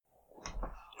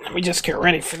Let me just get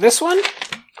ready for this one.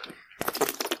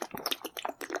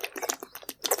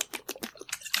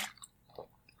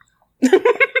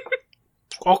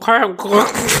 Okay, I'm good.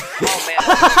 Oh, man.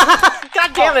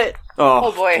 God damn it!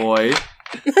 Oh, boy.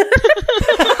 That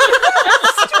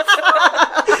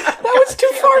was too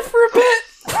far for a bit.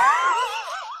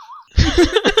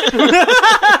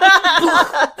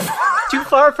 Too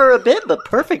far for a bit, but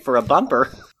perfect for a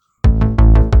bumper.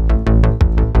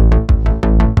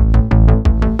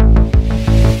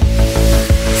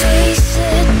 They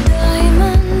said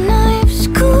diamond knives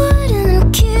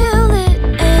couldn't kill it,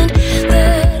 and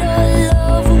that our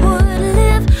love would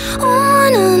live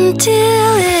on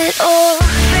until it all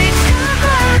fades to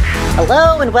black.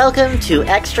 Hello and welcome to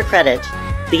Extra Credit.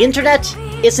 The internet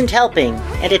isn't helping,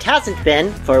 and it hasn't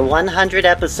been for 100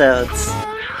 episodes.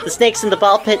 The snakes in the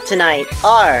ball pit tonight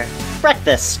are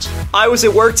breakfast. I was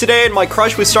at work today and my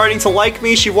crush was starting to like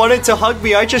me. She wanted to hug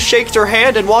me. I just shaked her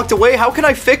hand and walked away. How can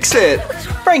I fix it?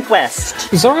 Frank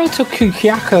West. Zoro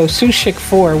Tokukyako Sushik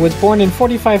 4 was born in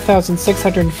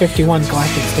 45,651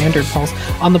 Galactic Standard Pulse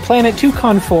on the planet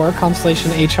Tukon 4,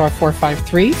 constellation HR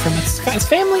 453, from its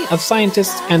family of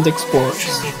scientists and explorers.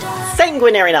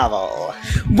 Sanguinary novel.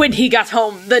 When he got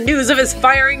home, the news of his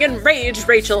firing enraged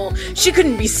Rachel. She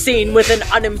couldn't be seen with an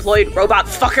unemployed robot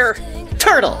fucker.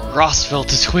 Turtle. Ross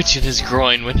felt a twitch in his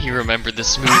groin when he remembered the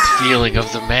smooth feeling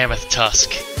of the mammoth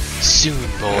tusk. Soon,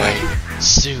 boy,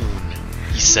 soon,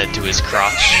 he said to his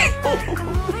crotch.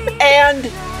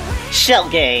 And Shell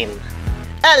Game.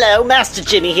 Hello, Master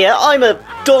Jimmy here. I'm a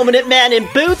dominant man in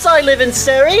boots. I live in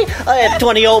Surrey. I have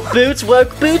 20 old boots, work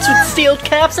boots with steel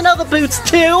caps and other boots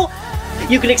too.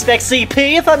 You can expect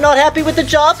CP if I'm not happy with the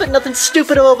job, but nothing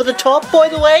stupid or over the top, by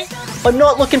the way. I'm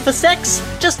not looking for sex,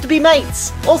 just to be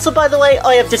mates. Also, by the way,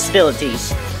 I have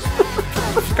disabilities.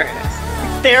 Very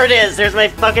nice. There it is. There's my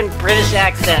fucking British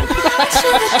accent. To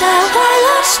the dark, our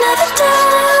loves never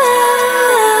die.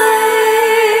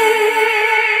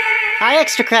 Hi,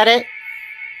 Extra Credit.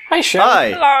 Hi, Shell.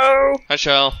 Hi. Hello. Hi,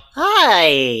 Shell.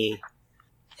 Hi.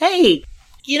 Hey,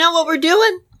 you know what we're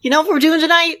doing? You know what we're doing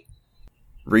tonight?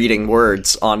 Reading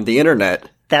words on the internet.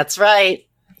 That's right.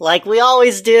 Like we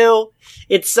always do.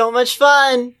 It's so much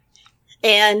fun.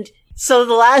 And so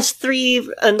the last three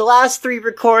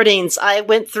recordings, I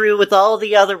went through with all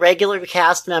the other regular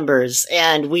cast members,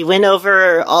 and we went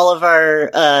over all of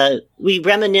our, we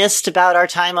reminisced about our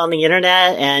time on the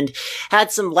internet and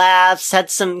had some laughs, had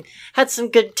some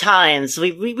good times.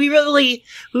 We really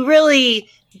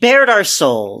bared our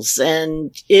souls,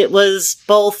 and it was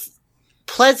both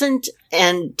pleasant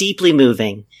and deeply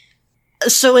moving.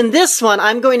 So in this one,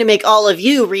 I'm going to make all of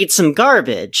you read some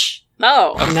garbage.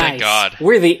 Oh. Oh, Nice. thank God.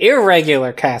 We're the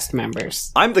irregular cast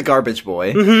members. I'm the garbage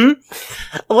boy.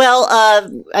 Well,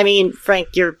 I mean, Frank,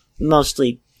 you're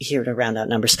mostly here to round out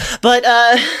numbers. But,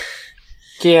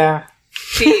 Yeah.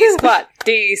 D squad.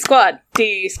 D squad.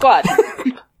 D squad.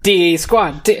 D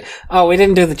squad. Oh, we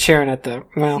didn't do the cheering at the...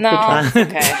 Well, we No, tried.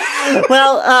 okay.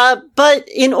 but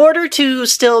in order to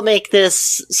still make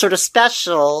this sort of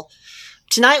special,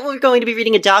 tonight we're going to be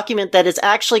reading a document that is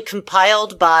actually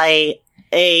compiled by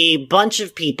a bunch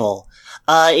of people.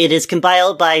 It is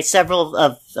compiled by several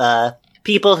of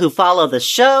people who follow the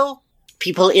show,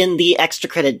 people in the Extra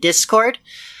Credit Discord,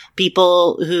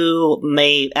 people who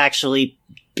may actually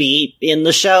be in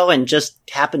the show and just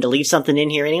happen to leave something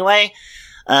in here anyway,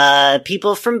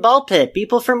 people from Ball Pit,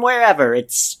 people from wherever.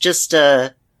 It's just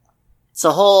it's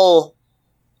a whole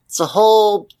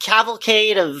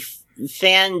cavalcade of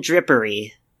fan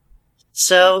drippery.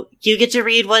 So you get to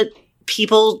read what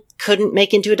people couldn't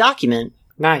make into a document.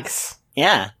 Nice.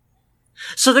 Yeah.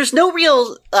 So there's no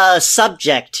real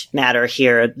subject matter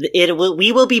here.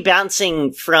 We will be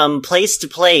bouncing from place to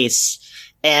place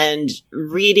and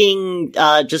reading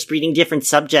different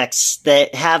subjects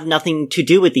that have nothing to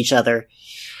do with each other.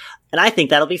 And I think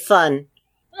that'll be fun.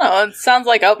 Oh, it sounds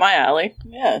like up my alley.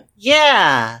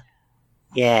 Yeah.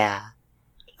 Yeah.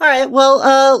 Alright,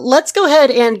 well, let's go ahead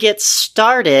and get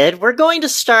started. We're going to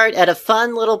start at a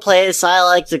fun little place I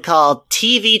like to call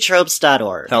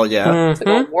tvtropes.org. Hell yeah. It's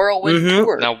like a whirlwind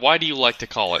tour. Now, why do you like to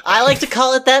call it that? I like to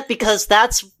call it that because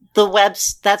that's the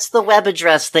web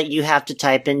address that you have to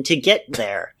type in to get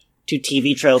there, to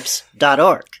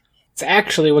tvtropes.org. It's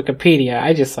actually Wikipedia.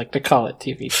 I just like to call it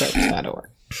tvtropes.org.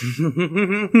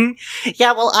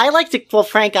 Yeah, well,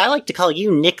 Frank, I like to call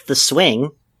you Nick the Swing.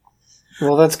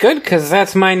 Well, that's good, because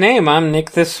that's my name. I'm Nick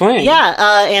the Swing.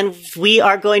 Yeah, and we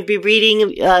are going to be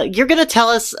reading, you're going to tell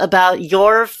us about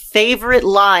your favorite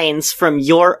lines from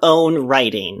your own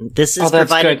writing. This is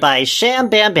provided by Sham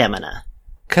Bam Bamina.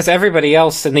 Because everybody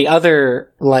else in the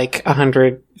other,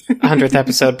 100 100th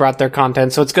episode brought their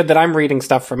content, so it's good that I'm reading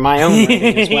stuff from my own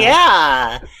writing as well.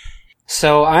 Yeah.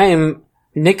 So I am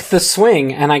Nick the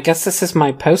Swing, and I guess this is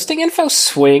my posting info.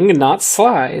 Swing, not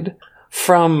slide.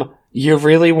 From You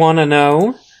Really Wanna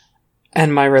Know?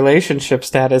 And my relationship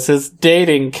status is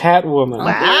dating Catwoman.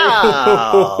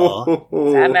 Wow.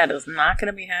 Batman is not going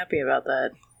to be happy about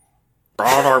that.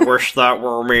 God, I wish that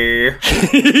were me.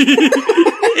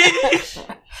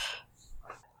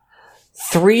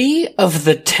 3 of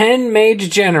the 10 mage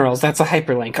generals, that's a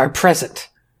hyperlink, are present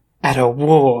at a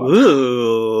war.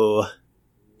 Ooh.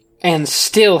 And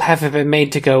still haven't been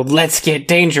made to go, let's get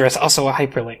dangerous, also a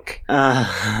hyperlink.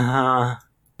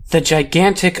 The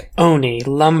gigantic Oni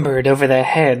lumbered over the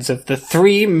heads of the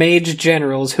 3 mage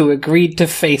generals who agreed to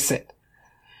face it.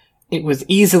 It was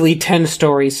easily 10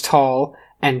 stories tall,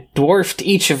 and dwarfed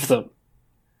each of them.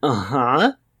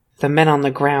 Uh-huh. The men on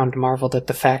the ground marveled at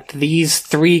the fact these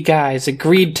 3 guys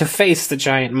agreed to face the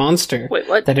giant monster Wait,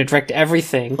 what? that had wrecked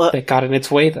everything What? that got in its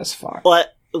way thus far.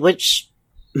 What? Which?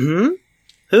 Who?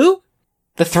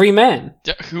 The 3 men.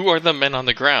 Who are the men on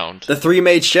the ground? The 3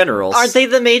 mage generals. Aren't they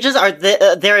the mages? Are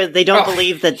they don't Oh.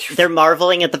 believe that they're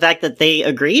marveling at the fact that they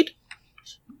agreed?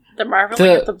 They're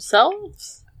marveling at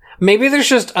themselves? Maybe there's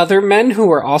just other men who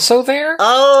are also there?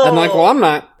 Oh. I'm like, well, I'm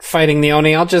not fighting the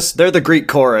Oni, I'll just... They're the Greek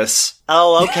chorus.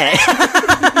 Oh, okay.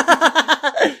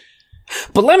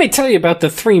 But let me tell you about the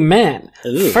 3 men.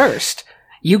 Ooh. First,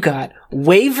 you got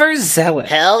Waver Zealot,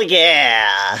 Hell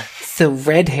yeah. the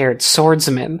red-haired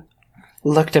swordsman.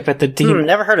 Looked up at the demon.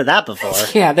 Never heard of that before.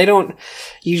 Yeah, they don't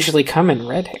usually come in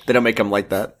red hair. They don't make them like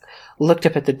that. Looked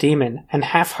up at the demon and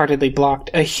half-heartedly blocked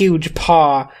a huge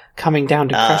paw coming down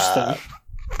to crush them.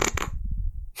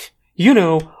 You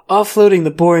know, offloading the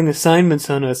boring assignments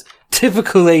on us.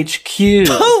 Typical HQ.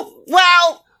 Oh,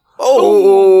 wow.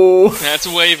 Oh! That's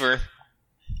a waiver.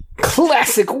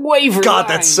 Classic Waver God,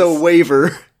 that's lines. so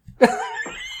Waver.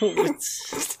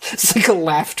 It's like a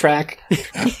laugh track.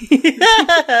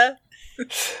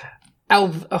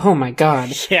 Oh my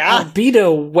god. Yeah.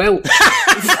 Albedo Welch.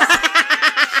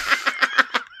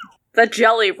 That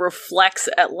jelly reflects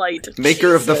at light.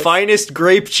 Maker of the finest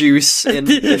grape juice in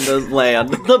the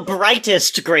land. The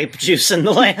brightest grape juice in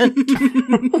the land.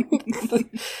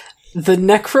 The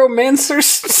Necromancer.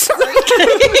 Sorry.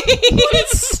 What a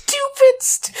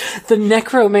stupid. The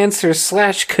Necromancer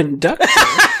 / conductor.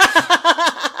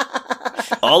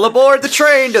 All aboard the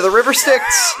train to the River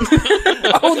Styx.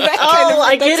 Oh, that kind of.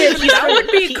 I get it. That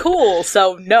would be cool,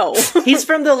 so no. He's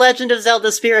from the Legend of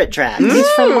Zelda Spirit Tracks. He's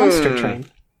from Monster Train.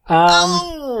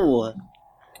 Oh.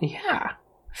 Yeah.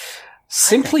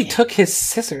 Simply took his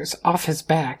scissors off his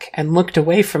back and looked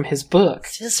away from his book.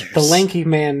 Scissors. The lanky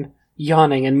man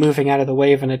yawning and moving out of the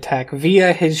way of an attack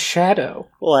via his shadow.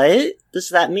 What does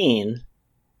that mean?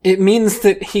 It means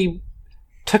that he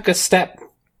took a step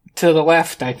to the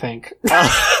left, I think.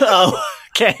 Oh,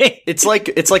 okay. It's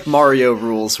like Mario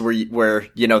rules where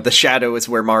you know the shadow is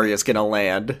where Mario's gonna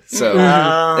land. So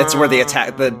it's where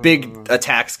the big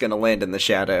attack's gonna land in the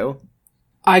shadow.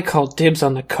 I called dibs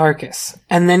on the carcass,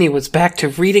 and then he was back to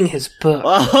reading his book.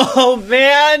 Oh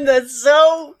man, that's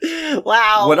so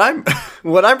wow.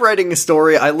 When I'm writing a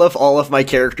story, I love all of my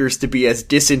characters to be as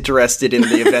disinterested in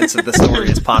the events of the story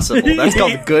as possible. That's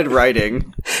called good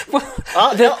writing.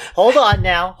 Oh, no, hold on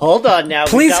now.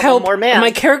 Please We've got help! one more man. My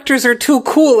characters are too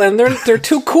cool, and they're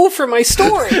too cool for my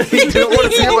story. You don't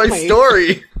want to see my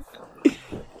story.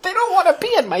 They don't want to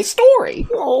be in my story.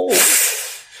 Oh.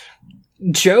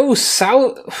 Joe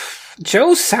Salvis,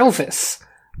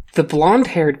 the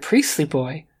blonde-haired priestly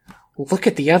boy. Look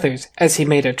at the others as he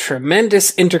made a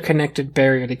tremendous interconnected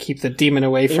barrier to keep the demon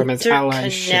away from his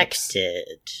allies' ships.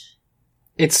 Interconnected.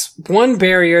 It's one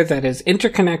barrier that is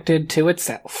interconnected to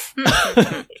itself.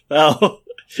 Oh.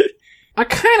 I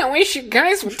kind of wish you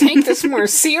guys would take this more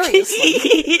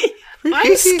seriously.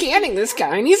 I'm scanning this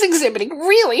guy, and he's exhibiting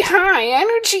really high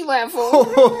energy level.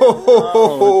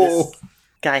 Oh, this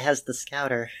guy has the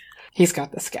scouter. He's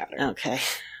got the scouter. Okay.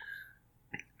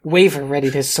 Waver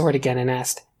readied his sword again and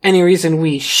asked, "Any reason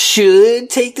we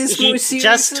should take this He more seriously?"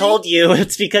 just told you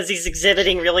it's because he's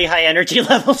exhibiting really high energy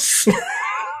levels.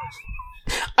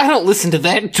 I don't listen to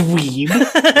that dweeb.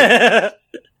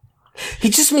 He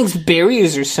just makes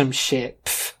barriers or some shit.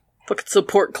 Pff. Fucking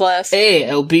support class. Hey,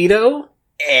 Albedo.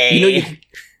 Hey. You know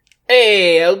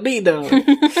Hey, Albedo.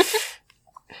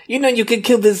 You know you can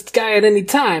kill this guy at any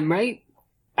time, right?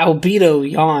 Albedo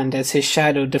yawned as his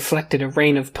shadow deflected a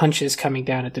rain of punches coming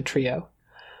down at the trio.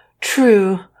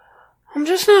 True. I'm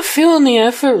just not feeling the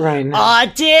effort right now. Aw,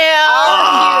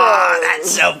 damn!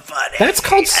 That's so funny. That's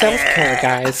called self-care,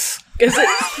 guys. Is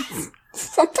it?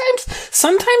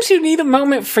 Sometimes you need a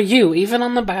moment for you, even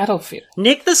on the battlefield.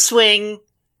 Nick the Swing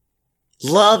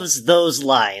loves those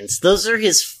lines. Those are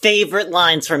his favorite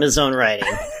lines from his own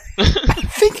writing.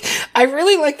 I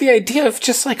really like the idea of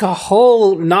just like a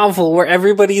whole novel where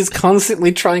everybody is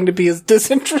constantly trying to be as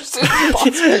disinterested as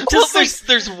possible. Well,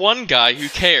 there's one guy who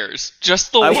cares.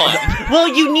 Just the one. Well,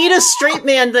 you need a straight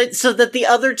man so that the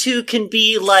other two can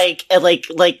be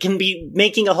can be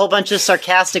making a whole bunch of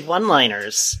sarcastic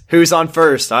one-liners. Who's on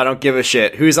first? I don't give a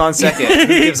shit. Who's on second? Who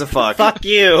gives a fuck? Fuck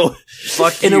you.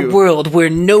 Fuck In you. a world where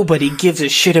nobody gives a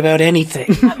shit about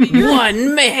anything.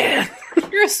 One man.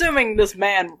 You're assuming this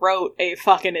man wrote a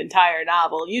fucking entire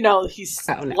novel. You know, he's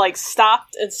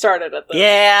stopped and started at this.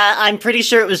 Yeah, I'm pretty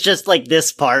sure it was just like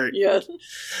this part. Yeah.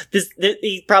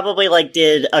 He probably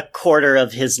did a quarter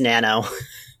of his Nano.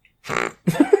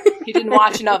 He didn't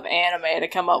watch enough anime to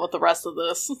come up with the rest of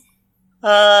this.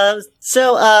 Like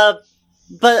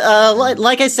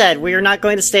I said, we're not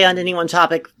going to stay on any one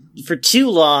topic for too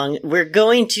long. We're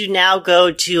going to now go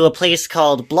to a place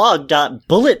called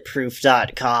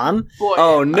blog.bulletproof.com. Boy.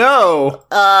 Oh no!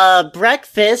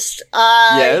 Breakfast.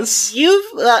 Yes?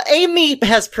 Amy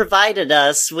has provided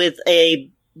us with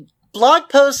a blog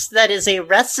post that is a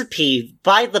recipe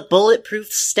by the Bulletproof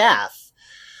staff.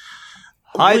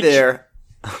 Hi there.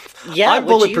 Yeah, I'm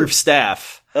Bulletproof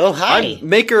Staff. Oh, hi. I'm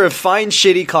maker of fine,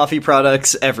 shitty coffee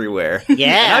products everywhere. Yeah,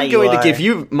 and I'm going to give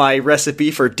you my recipe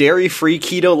for dairy-free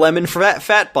keto lemon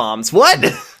fat bombs. What?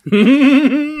 Dairy-free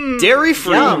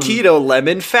keto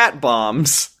lemon fat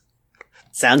bombs.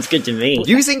 Sounds good to me.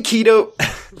 Using keto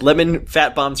lemon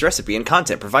fat bombs recipe and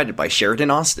content provided by Sheridan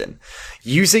Austin.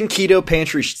 Using keto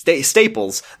pantry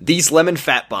staples, these lemon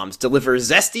fat bombs deliver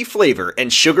zesty flavor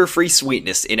and sugar-free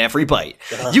sweetness in every bite.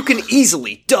 Ugh. You can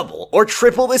easily double or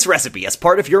triple this recipe as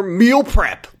part of your meal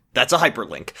prep. That's a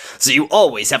hyperlink. So you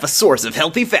always have a source of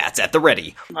healthy fats at the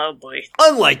ready. Oh boy.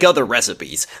 Unlike other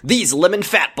recipes, these lemon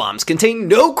fat bombs contain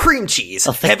no cream cheese,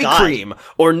 heavy cream,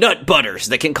 or nut butters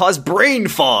that can cause brain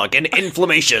fog and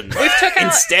inflammation. We've taken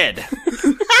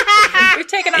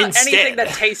out anything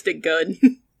that tasted good.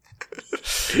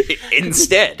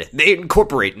 Instead, they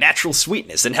incorporate natural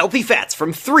sweetness and healthy fats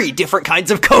from 3 different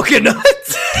kinds of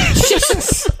coconuts.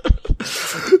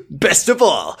 Best of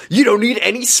all, you don't need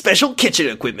any special kitchen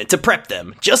equipment to prep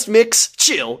them. Just mix,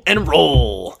 chill, and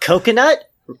roll. Coconut,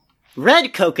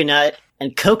 red coconut,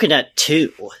 and coconut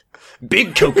 2.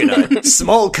 Big coconut,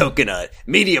 small coconut,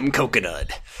 medium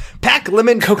coconut. Pack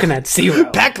lemon coconut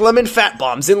 0. Pack lemon fat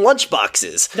bombs in lunch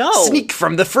boxes. No. Sneak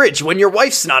from the fridge when your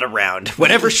wife's not around,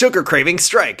 whenever sugar cravings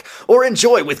strike, or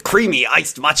enjoy with creamy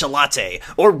iced matcha latte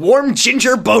or warm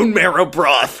ginger bone marrow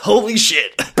broth. Holy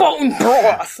shit. Bone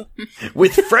broth.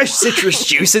 With fresh citrus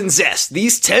juice and zest,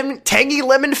 these tangy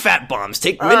lemon fat bombs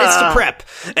take minutes to prep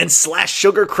and slash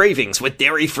sugar cravings with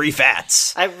dairy-free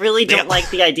fats. I really don't like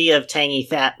the idea of tangy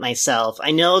fat myself. I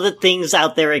know that things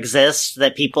out there exist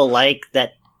that people like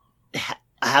that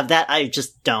have that. I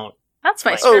just don't. That's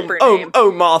my stripper name. Oh,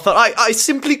 Martha, I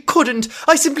simply couldn't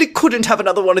have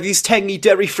another one of these tangy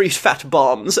dairy-free fat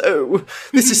bombs. Oh,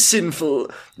 this is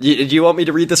sinful. Do you want me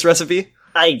to read this recipe?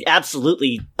 I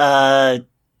absolutely,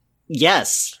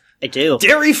 yes, I do.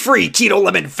 Dairy-free keto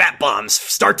lemon fat bombs,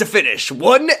 start to finish.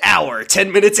 1 hour,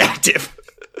 10 minutes active.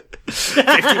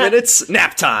 50 minutes,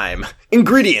 nap time.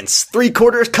 Ingredients: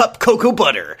 3/4 cup cocoa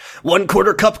butter,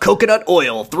 1/4 cup coconut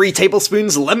oil, 3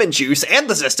 tablespoons lemon juice and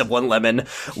the zest of 1 lemon,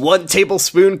 1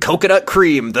 tablespoon coconut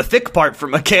cream, the thick part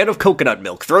from a can of coconut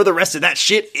milk. Throw the rest of that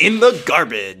shit in the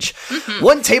garbage.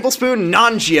 1 tablespoon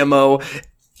non-GMO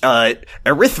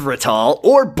erythritol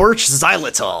or birch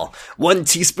xylitol, 1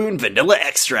 teaspoon vanilla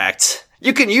extract.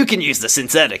 You can use the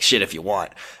synthetic shit if you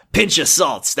want. Pinch of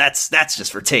salts. That's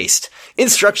just for taste.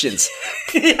 Instructions.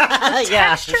 The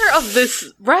texture of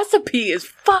this recipe is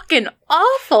fucking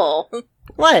awful.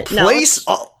 What? No.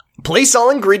 Place all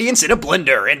ingredients in a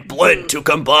blender and blend to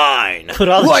combine. Put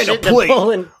all the shit in a bowl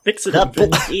and mix it up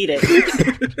and eat it.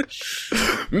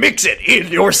 Mix it in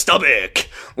your stomach.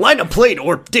 Line a plate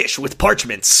or dish with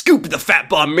parchment. Scoop the fat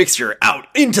bomb mixture out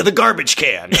into the garbage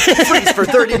can. Freeze for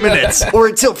 30 minutes or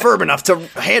until firm enough to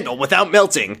handle without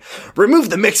melting. Remove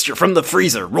the mixture from the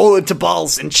freezer. Roll into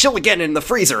balls and chill again in the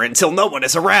freezer until no one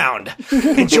is around.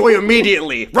 Enjoy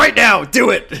immediately. Right now. Do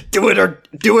it. Do it or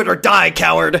die,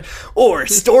 coward. Or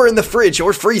store in the fridge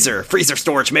or freezer. Freezer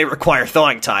storage may require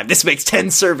thawing time. This makes 10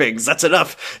 servings. That's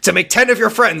enough to make 10 of your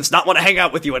friends not want to hang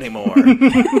out with you anymore.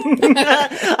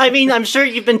 I mean, I'm sure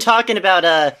you've been talking about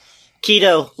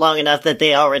keto long enough that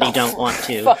they already don't want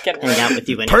to hang out with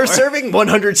you anymore. Per serving,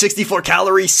 164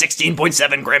 calories,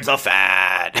 16.7 grams of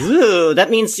fat. that. Ooh, that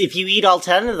means if you eat all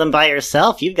 10 of them by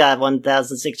yourself, you've got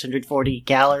 1,640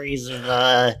 calories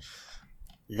of,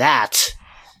 that.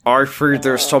 I feed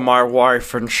this to my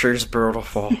wife and she's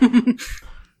beautiful.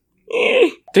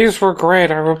 These were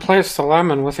great. I replaced the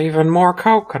lemon with even more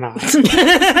coconut.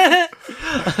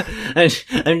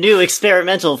 A new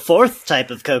experimental fourth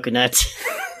type of coconut.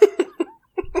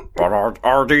 But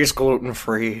are these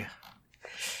gluten-free?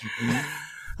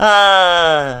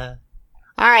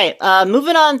 Alright,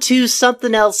 moving on to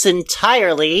something else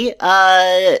entirely.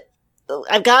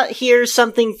 I've got here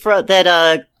something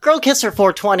that Girl Kisser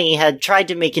 420 had tried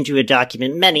to make into a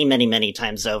document many, many, many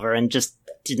times over and just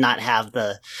did not have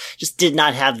the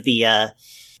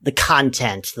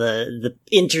content, the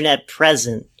internet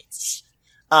presence.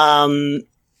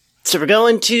 So we're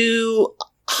going to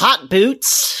Hot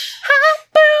Boots.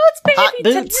 Baby, Hot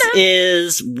Boots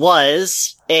tonight.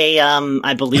 was a,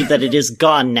 I believe that it is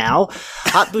gone now.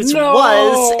 Hot Boots No.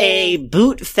 was a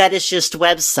boot fetishist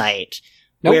website.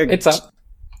 Nope, where it's up.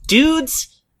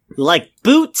 dudes who like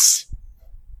boots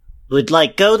would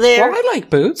go there, Well, I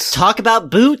like Boots. talk about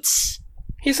boots,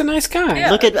 He's a nice guy. Yeah.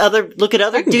 look at other I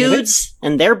can get dudes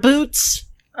and their boots,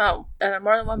 Oh,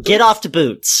 more than one. get boot? off to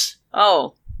boots.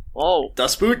 Oh, whoa.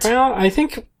 Dust boots? Well, I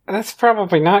think that's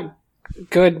probably not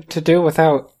good to do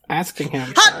without asking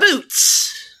him. Hot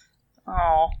Boots!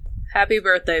 Oh, happy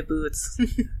birthday, Boots.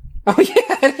 Oh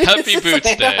yeah. Happy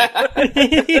Boots Day.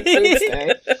 Boots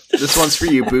Day. This one's for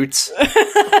you, Boots.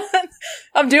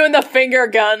 I'm doing the finger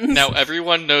guns. Now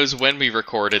everyone knows when we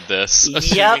recorded this, Yep.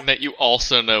 assuming that you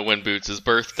also know when Boots'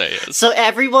 birthday is. So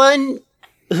everyone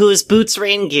who is Boots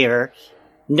Rain Gear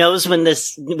knows when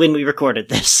we recorded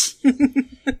this.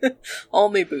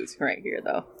 Only Boots right here,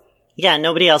 though. Yeah,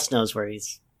 nobody else knows where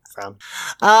he's from.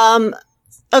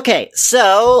 Okay,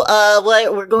 so,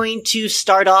 we're going to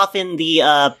start off in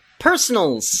the,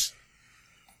 personals.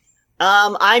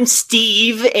 I'm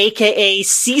Steve, aka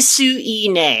Sisu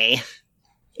Ine.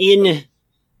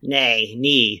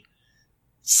 Ni.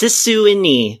 Sisu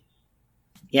Ini.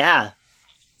 Yeah.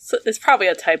 So it's probably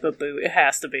a type of boot. It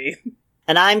has to be.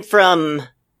 And I'm from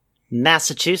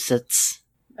Massachusetts.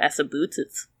 That's a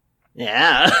Boots.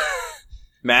 Yeah.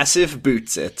 Massive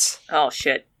Bootsits. Oh,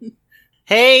 shit.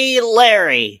 Hey,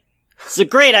 Larry. It's a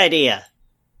great idea.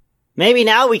 Maybe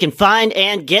now we can find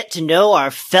and get to know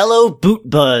our fellow boot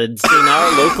buds in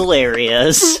our local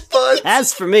areas.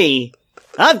 As for me,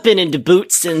 I've been into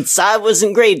boots since I was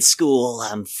in grade school.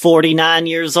 I'm 49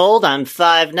 years old, I'm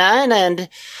 5'9", and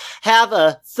have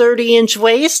a 30-inch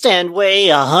waist and weigh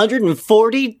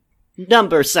 140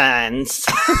 number signs.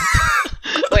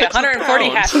 Wait, 140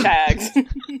 hashtags.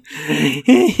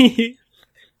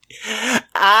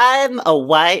 I'm a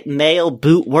white male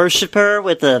boot worshiper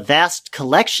with a vast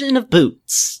collection of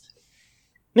boots.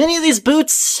 Many of these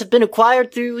boots have been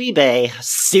acquired through eBay.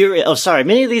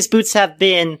 Many of these boots have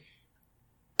been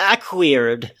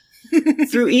acquired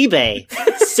through eBay.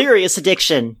 Serious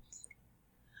addiction.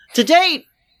 To date,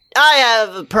 I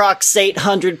have approx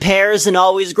 800 pairs and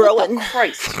always growing.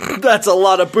 Christ. That's a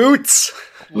lot of boots.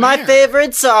 My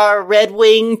favorites are Red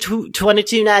Wing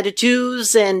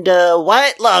 2292s and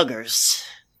White Loggers.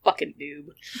 Fucking noob.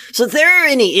 So if there are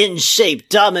any in-shape,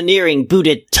 domineering,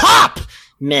 booted top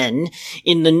men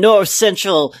in the north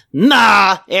central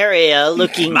area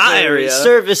looking for area.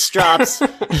 service drops,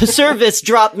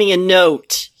 drop me a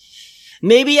note.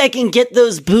 Maybe I can get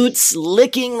those boots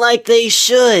licking like they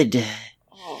should.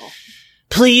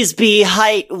 Please be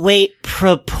height, weight,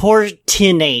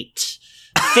 proportionate.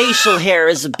 Facial hair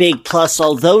is a big plus,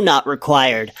 although not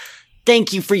required.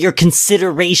 Thank you for your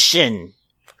consideration.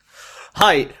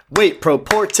 Height, weight,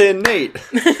 proportionate.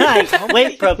 Height,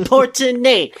 weight,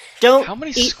 proportionate. Don't How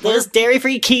many eat square- those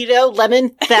dairy-free keto, lemon,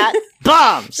 fat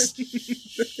bombs.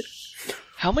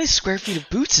 How many square feet of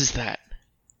boots is that?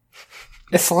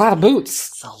 It's a lot of boots.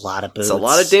 It's a lot of boots. It's a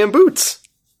lot of damn boots.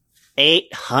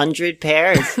 800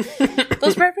 pairs.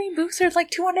 Those Red Wing boots are like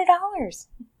 $200.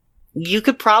 You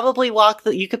could probably walk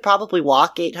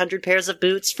 800 pairs of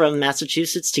boots from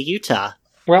Massachusetts to Utah.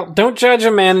 Well, don't judge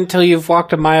a man until you've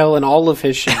walked a mile in all of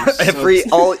his shoes.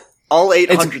 all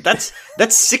 800. That's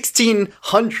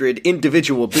 1,600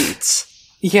 individual boots.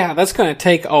 Yeah, that's gonna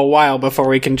take a while before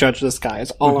we can judge this guy,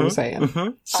 is all I'm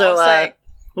saying. So, I'll say-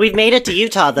 we've made it to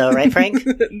Utah though, right, Frank?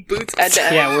 Boots end to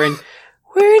end. Yeah,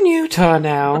 we're in Utah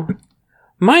now.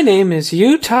 My name is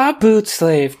Utah Boot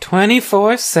Slave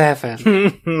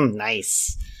 24/7.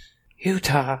 Nice.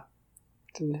 Utah.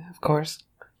 Of course.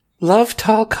 Love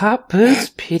tall cop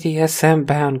boots, PDSM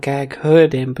bound gag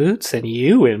hood in boots, and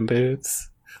you in boots.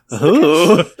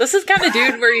 Ooh. This is kind of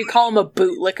dude where you call him a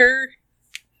bootlicker.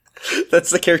 That's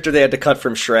the character they had to cut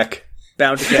from Shrek.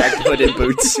 bound gag hood and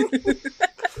boots.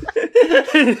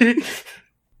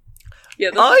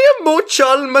 Yeah, I am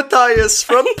Mochal Matthias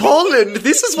from Poland.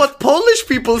 This is what Polish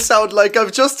people sound like.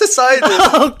 I've just decided.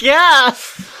 Oh, yeah!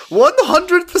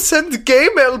 100% gay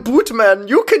male bootman.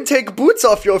 You can take boots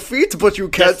off your feet, but you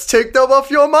can't take them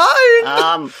off your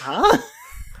mind. Huh?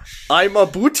 I'm a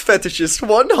boot fetishist,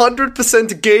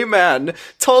 100% gay man.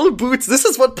 Tall boots, this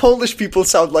is what Polish people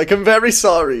sound like, I'm very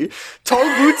sorry. Tall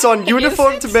boots on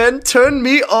uniformed men turn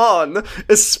me on,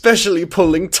 especially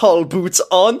pulling tall boots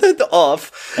on and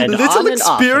off. And little on and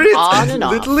off, and experience, on and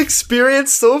off. little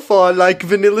experience so far, like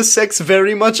vanilla sex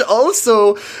very much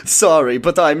also. Sorry,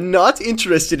 but I'm not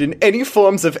interested in any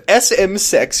forms of SM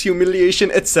sex,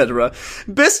 humiliation, etc.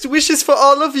 Best wishes for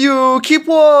all of you. Keep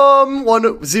warm.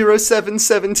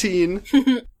 10717.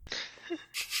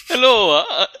 Hello,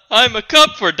 I'm a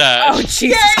cub for that. oh,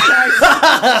 Jesus.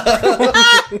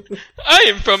 I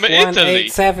am from Italy.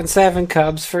 1877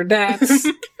 Cubs for dads.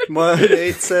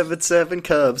 1877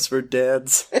 Cubs for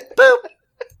dads. Boop.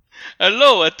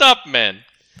 Hello, a top man.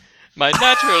 My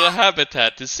natural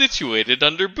habitat is situated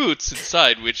under boots,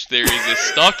 inside which there is a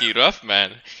stocky rough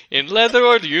man in leather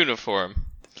or uniform.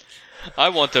 I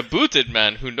want a booted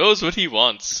man who knows what he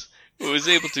wants, who is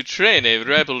able to train a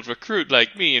rebel recruit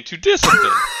like me into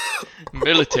discipline.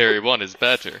 Military one is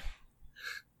better.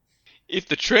 If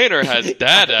the trainer has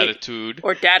dad attitude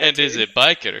Or dad and is a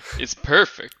biker, it's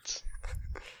perfect.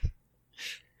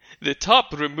 The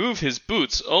top remove his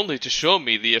boots only to show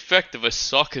me the effect of a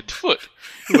socked foot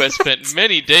who has spent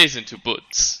many days into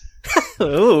boots.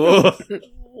 Ooh.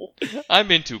 I'm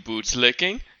into boots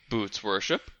licking, boots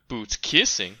worship, boots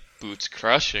kissing, boots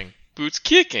crushing, boots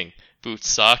kicking, boots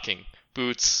socking,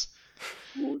 boots.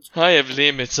 I have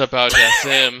limits about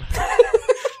SM.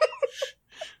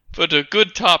 But a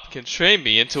good top can train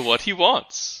me into what he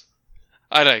wants.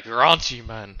 I like raunchy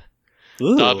man.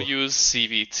 Ooh. W's,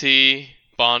 CVT,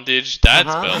 bondage, dad's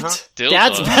belt, dildos.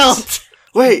 Dad's belt.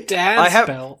 Wait, Dad's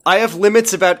belt. I have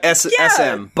limits about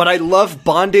SM, but I love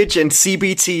bondage and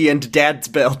CBT and dad's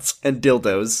belts and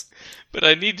dildos. But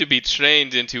I need to be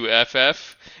trained into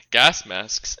FF, gas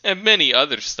masks, and many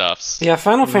other stuffs. Yeah,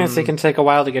 Final Fantasy can take a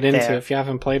while to get into Fair. if you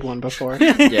haven't played one before.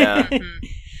 Yeah.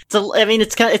 So, I mean,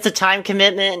 it's a time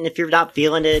commitment, and if you're not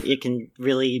feeling it, it can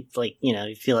really, like, you know,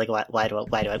 you feel like, why do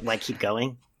I keep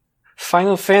going?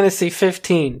 Final Fantasy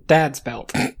 15, Dad's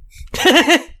belt.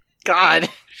 God.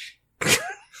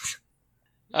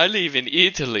 I live in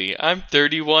Italy. I'm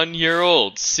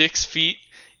 31-year-old, 6 feet,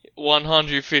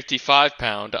 155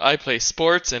 pound. I play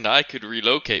sports and I could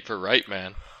relocate for right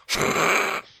man.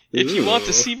 If you want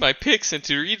to see my pics and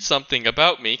to read something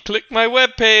about me, click my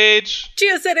webpage.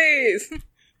 GeoCities!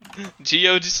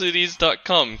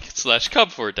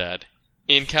 geocities.com/cub4dad.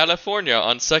 In California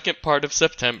on second part of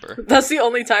September. That's the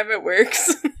only time it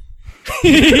works.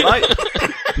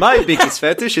 My biggest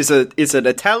fetish is an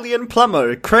Italian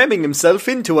plumber cramming himself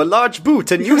into a large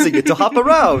boot and using it to hop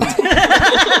around.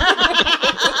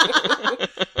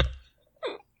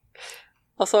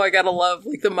 Also, I gotta love,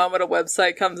 like, the moment a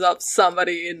website comes up,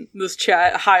 somebody in this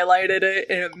chat highlighted it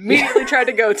and immediately tried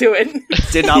to go to it.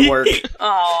 Did not work.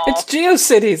 Aww. It's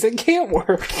GeoCities, it can't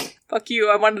work. Fuck you,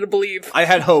 I wanted to believe. I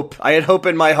had hope. I had hope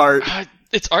in my heart.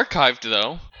 It's archived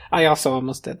though. I also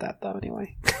almost did that, though,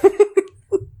 anyway.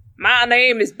 My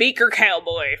name is Beaker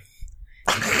Cowboy.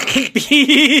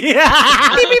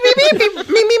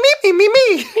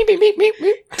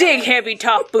 Dig heavy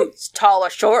top boots, tall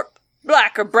or short,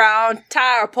 black or brown,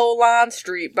 tire pull line,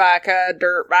 street biker,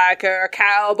 dirt biker,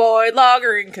 cowboy,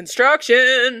 logger in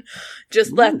construction.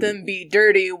 Just let them be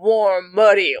dirty, warm,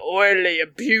 muddy, oily,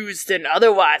 abused, and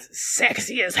otherwise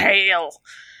sexy as hell.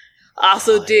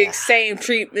 Also dig same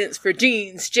treatments for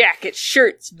jeans, jackets,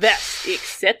 shirts, vests,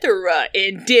 etc.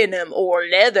 in denim or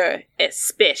leather,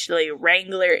 especially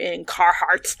Wrangler and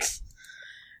Carhartt.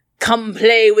 Come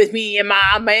play with me and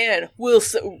my man. We'll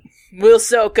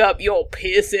soak up your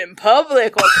piss in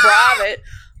public or private.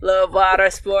 Love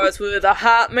water sports with a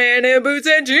hot man in boots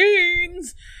and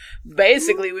jeans.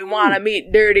 Basically, we want to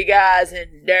meet dirty guys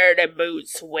in dirty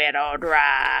boots, wet or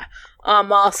dry.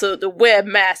 I'm also the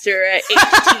webmaster at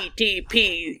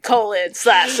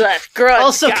http://grungeguys.com.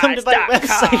 Also come to my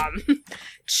website.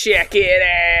 Check it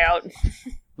out.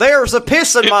 There's a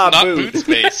piss in my Not boot. boot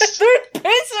space. Piss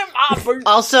in my boot.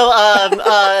 Also,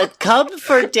 Cub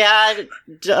for Dad,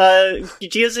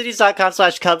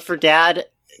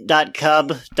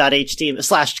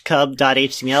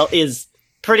 geocities.com/cub4dad.cub.html/cub.html is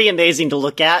pretty amazing to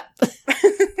look at.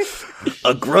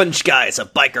 A grunge guy is a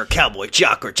biker, cowboy,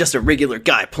 jock, or just a regular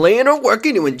guy playing or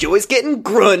working who enjoys getting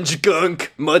grunge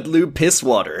gunk, mud lube, piss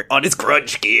water on his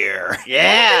grunge gear.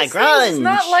 Yeah, It's grunge.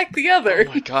 not like the other.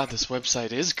 Oh my god, this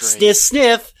website is great. Sniff,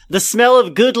 sniff. The smell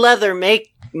of good leather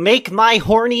make my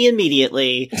horny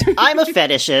immediately. I'm a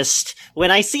fetishist.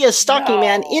 When I see a stocky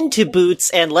man into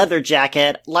boots and leather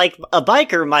jacket, like a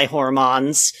biker, my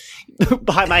hormones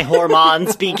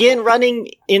begin running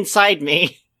inside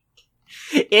me.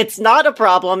 It's not a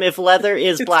problem if leather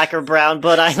is black or brown,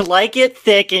 but I like it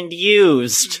thick and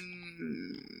used.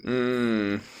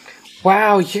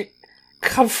 Wow, you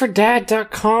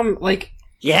ComfortDad.com, like,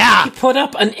 Yeah, he put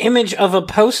up an image of a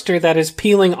poster that is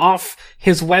peeling off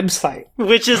his website.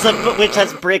 which is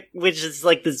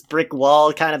like this brick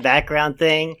wall kind of background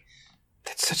thing.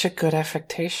 That's such a good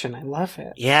affectation. I love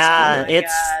it. Yeah, Oh my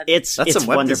it's God. it's That's it's some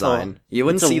web wonderful. design. You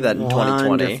wouldn't It's a see that in 2020.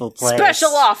 wonderful place. Special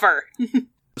offer.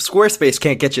 Squarespace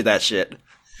can't get you that shit.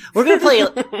 We're gonna play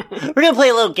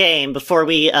a little game before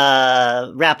we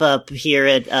wrap up here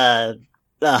at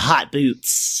Hot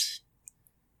Boots.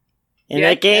 And Yeah,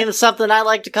 that game is something I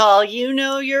like to call "You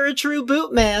Know You're a True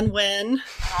Boot Man" when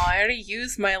Oh, I already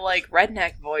used my,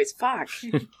 redneck voice. Fuck.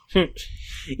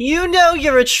 you know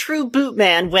you're a true boot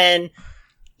man when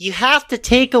you have to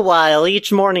take a while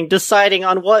each morning deciding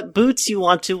on what boots you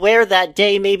want to wear that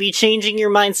day, maybe changing your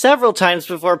mind several times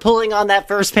before pulling on that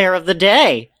first pair of the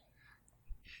day.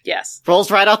 Yes.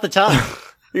 Rolls right off the tongue.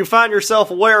 You find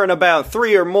yourself wearing about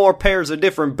 3 or more pairs of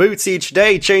different boots each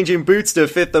day, changing boots to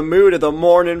fit the mood of the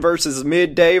morning versus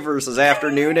midday versus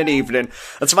afternoon and evening.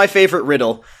 That's my favorite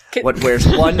riddle. What wears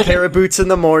 1 pair of boots in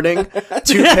the morning, 2 pairs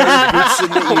of boots in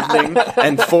the evening,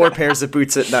 and 4 pairs of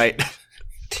boots at night.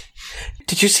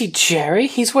 Did you see Jerry?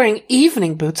 He's wearing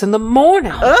evening boots in the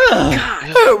morning.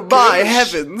 Oh my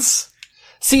heavens!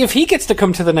 See if he gets to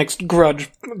come to the next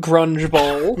grunge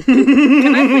bowl.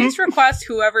 Can I please request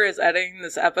whoever is editing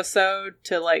this episode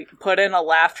to, put in a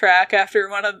laugh track after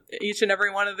each and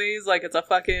every one of these? Like, it's a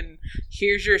fucking,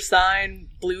 here's your sign,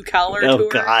 blue collar Oh tour.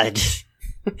 God,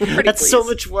 Pretty that's so please.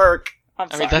 much work. I'm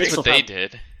I sorry. mean, that's what they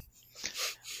did.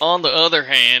 On the other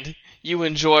hand, you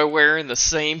enjoy wearing the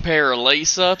same pair of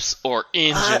lace-ups or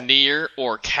engineer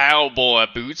or cowboy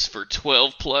boots for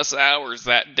 12 plus hours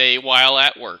that day while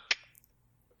at work.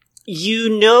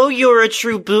 You know you're a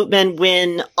true bootman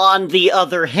when, on the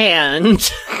other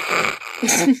hand...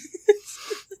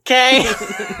 Okay?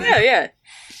 Yeah.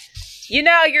 You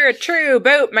know you're a true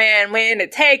boot man when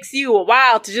it takes you a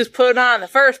while to just put on the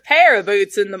first pair of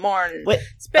boots in the morning. Wait,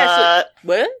 Especially...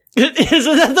 What?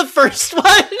 Isn't that the first one?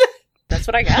 That's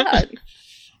what I got.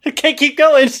 Okay, keep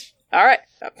going. Alright.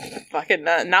 Fucking,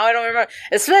 now I don't remember.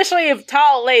 Especially if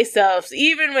tall lace-ups,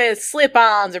 even with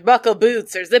slip-ons or buckle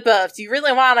boots or zip-ups, you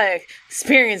really want to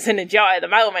experience and enjoy the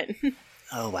moment.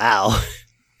 Oh, wow.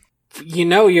 You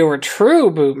know you're a true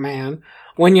boot man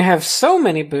when you have so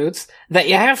many boots that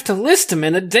you have to list them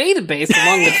in a database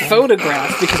along with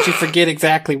photographs because you forget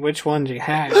exactly which ones you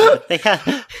have. They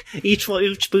have, each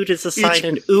boot is assigned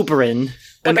an Uberin.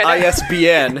 An Look,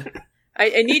 ISBN.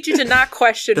 I need you to not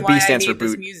question The B why I stands for need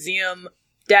this boot. museum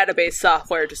database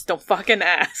software. Just don't fucking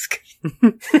ask.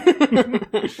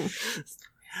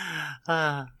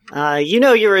 You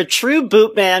know you're a true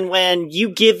boot man when you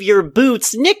give your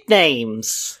boots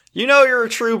nicknames. You know you're a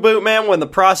true boot man when the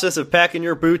process of packing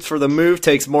your boots for the move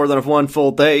takes more than 1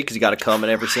 full day, because you gotta come in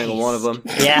every single one of them.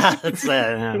 Yeah, that's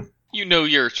You know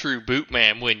you're a true boot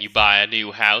man when you buy a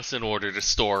new house in order to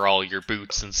store all your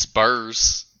boots and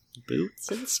spurs. boots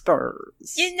and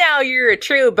spurs. You know you're a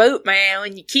true boot man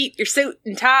when you keep your suit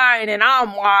and tie in an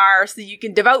armoire so you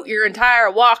can devote your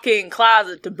entire walk-in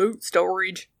closet to boot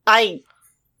storage. I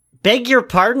beg your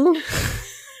pardon?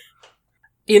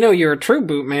 You know you're a true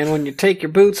boot man when you take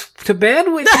your boots to bed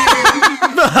with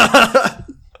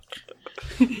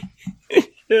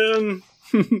you.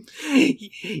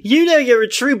 You know you're a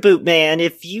true boot man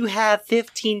if you have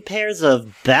 15 pairs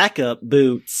of backup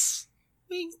boots.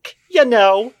 Wink. You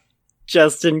know,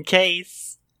 just in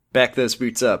case. Back those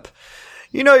boots up.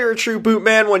 You know you're a true boot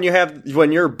man when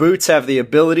your boots have the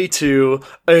ability to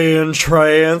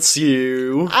entrance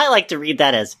you. I like to read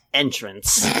that as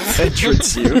entrance.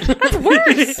 Entrance you.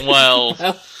 Well,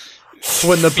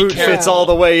 When the boot careful. fits all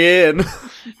the way in.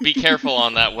 be careful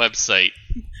on that website.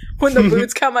 When the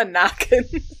boots come a-knocking.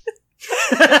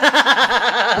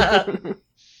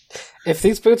 If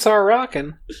these boots are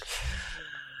rocking.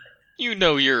 You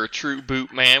know you're a true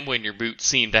boot man when your boots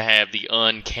seem to have the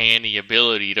uncanny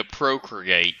ability to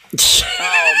procreate.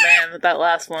 Oh man, with that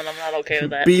last one, I'm not okay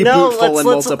with that. Be bootful and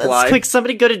multiply. Let's quick,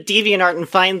 somebody go to DeviantArt and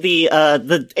find the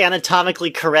anatomically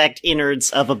correct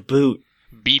innards of a boot.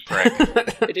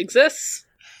 B-Preg. It exists.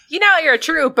 You know you're a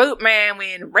true boot man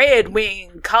when Red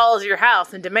Wing calls your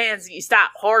house and demands that you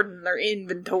stop hoarding their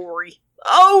inventory.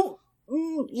 Oh,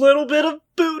 little bit of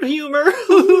boot humor.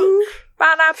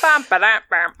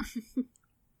 Ba-da-bum-ba-da-bum.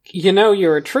 You know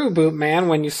you're a true boot man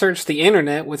when you search the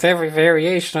internet with every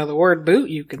variation of the word boot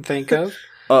you can think of.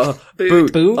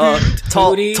 Boot. Boot,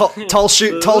 Tall booty, tall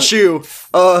shoe.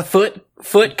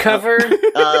 foot cover,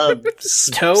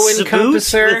 toe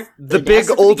encompasser.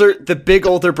 The big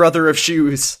older brother of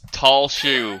shoes. Tall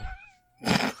shoe.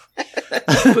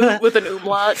 Boot with an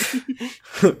umlaut.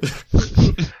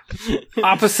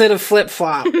 Opposite of flip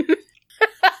flop.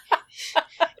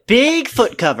 Big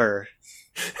foot cover.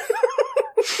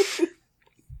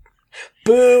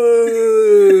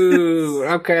 Boo!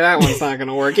 Okay, that one's not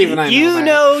gonna work. Even I know You that.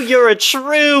 know you're a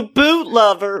true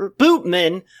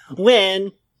bootman,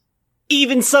 when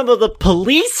even some of the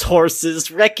police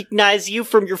horses recognize you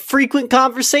from your frequent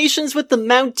conversations with the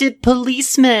mounted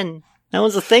policemen. That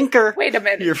was a thinker. Wait a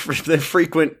minute. The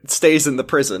frequent stays in the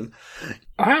prison.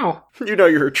 Wow. You know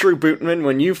you're a true bootman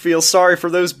when you feel sorry for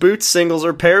those boots, singles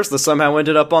or pairs that somehow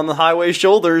ended up on the highway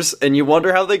shoulders, and you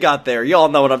wonder how they got there. Y'all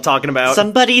know what I'm talking about.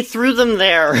 Somebody threw them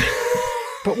there.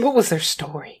 But what was their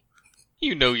story?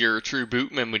 You know you're a true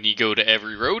bootman when you go to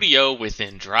every rodeo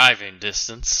within driving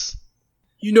distance.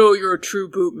 You know you're a true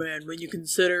boot man when you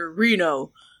consider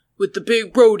Reno with the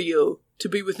big rodeo to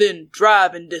be within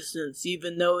driving distance,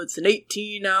 even though it's an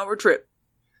 18-hour trip.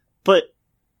 But,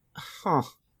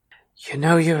 You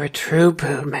know you're a true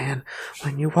boot man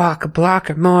when you walk a block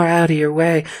or more out of your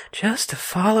way just to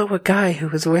follow a guy who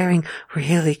was wearing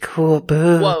really cool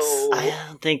boots. Whoa. I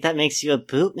don't think that makes you a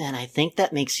bootman. I think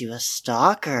that makes you a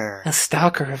stalker. A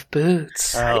stalker of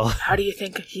boots. Oh. How do you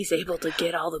think he's able to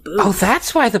get all the boots? Oh,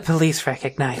 that's why the police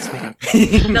recognize me.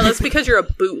 No, that's because you're a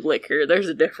bootlicker. There's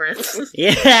a difference.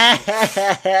 Yeah,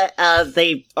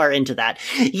 they are into that.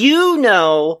 You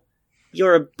know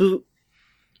you're a boot...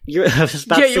 I was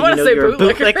about Yeah, to you say, wanna know say you're a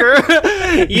bootlicker.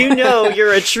 bootlicker. You know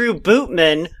you're a true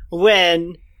bootman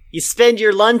when you spend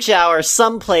your lunch hour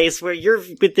someplace where you're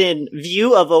within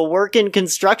view of a working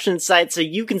construction site so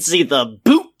you can see the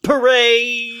boot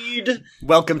parade.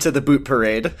 Welcome to the boot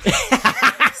parade.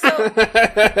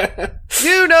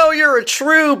 You know you're a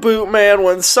true boot man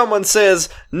when someone says,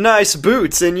 nice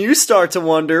boots, and you start to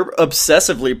wonder,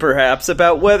 obsessively perhaps,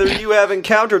 about whether you have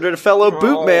encountered a fellow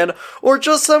boot man or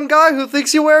just some guy who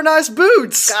thinks you wear nice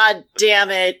boots. God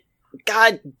damn it.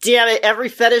 Every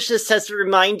fetishist has to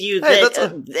remind you Hey,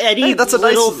 that any that's a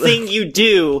little nice- thing you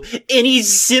do, any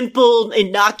simple,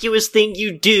 innocuous thing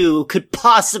you do could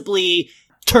possibly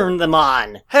turn them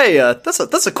on. Hey, that's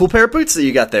a cool pair of boots that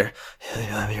you got there.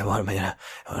 You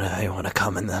want to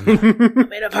come in them? I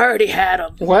mean, I've already had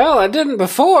them. Well, I didn't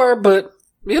before, but,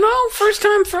 first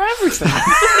time for everything.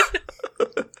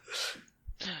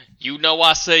 You know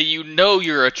I say you know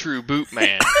you're a true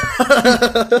bootman.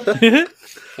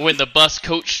 When the bus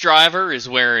coach driver is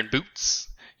wearing boots,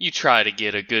 you try to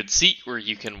get a good seat where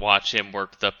you can watch him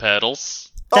work the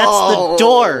pedals. That's the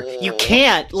door. You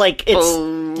can't.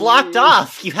 It's blocked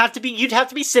off. You'd have to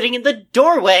be sitting in the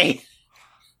doorway.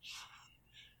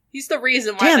 He's the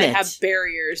reason why Damn they it. have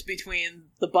barriers between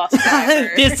the bus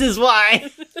driver. This is why.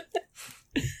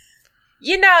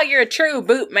 You know you're a true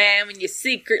boot man when you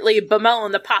secretly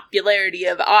bemoan the popularity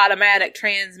of automatic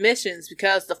transmissions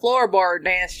because the floorboard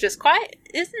dance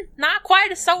isn't not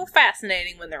quite so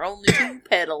fascinating when there are only two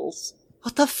pedals.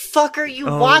 What the fuck are you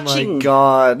Oh watching? my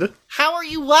god. How are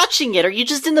you watching it? Are you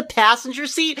just in the passenger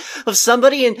seat of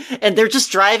somebody and they're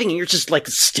just driving and you're just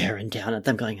staring down at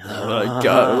them going, Oh my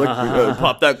god, look,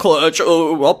 pop that clutch.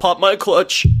 Oh, I'll pop my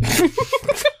clutch.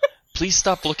 Please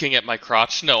stop looking at my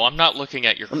crotch. No, I'm not looking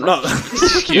at your crotch. No.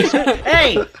 Excuse me.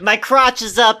 Hey, my crotch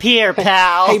is up here,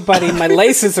 pal. Hey, buddy, my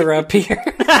laces are up here.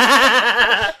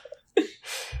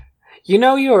 You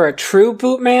know you're a true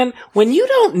boot man when you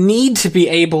don't need to be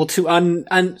able to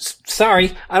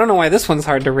sorry, I don't know why this one's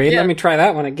hard to read. Yeah. Let me try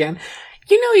that one again.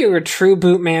 You know you're a true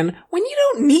boot man when you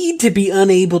don't need to be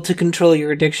unable to control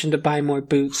your addiction to buy more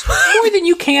boots, more than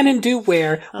you can and do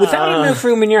wear, without enough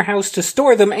room in your house to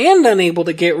store them and unable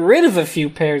to get rid of a few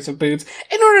pairs of boots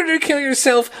in order to kill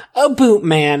yourself a boot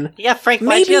man. Yeah, Frank,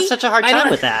 why'd you Maybe- have such a hard I time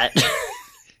don't- with that?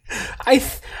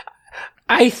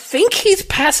 I think he's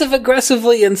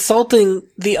passive-aggressively insulting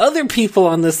the other people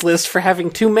on this list for having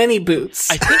too many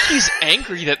boots. I think he's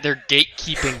angry that they're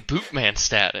gatekeeping bootman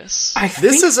status.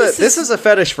 This is a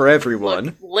fetish for everyone.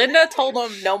 Look, Linda told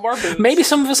him no more boots. Maybe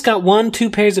some of us got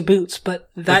 1-2 pairs of boots, but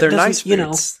But that they're doesn't, nice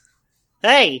boots.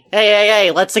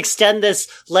 Hey, let's extend this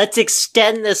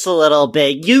a little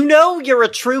bit. You know you're a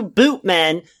true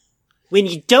bootman when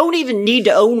you don't even need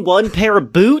to own one pair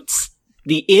of boots,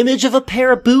 the image of a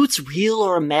pair of boots, real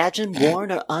or imagined,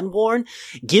 worn or unworn,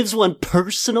 gives one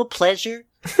personal pleasure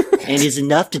and is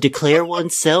enough to declare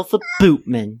oneself a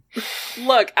bootman.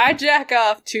 Look, I jack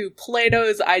off to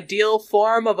Plato's ideal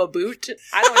form of a boot.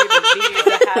 I don't even need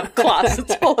to have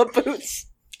closets full of boots.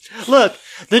 Look,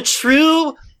 the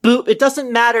true boot, it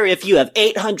doesn't matter if you have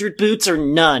 800 boots or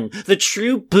none. The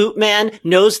true bootman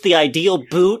knows the ideal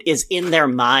boot is in their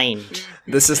mind.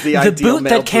 This is the The ideal boot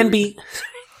male that can boot. be...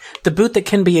 The boot that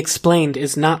can be explained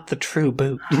is not the true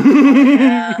boot.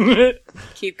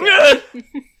 Keep going.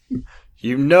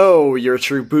 You know you're a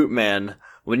true boot man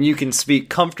when you can speak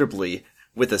comfortably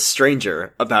with a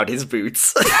stranger about his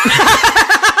boots.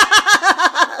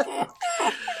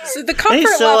 So the comfort Hey,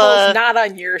 so, level is not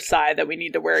on your side that we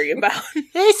need to worry about.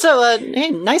 Hey,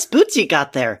 nice boots you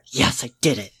got there. Yes, I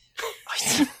did it.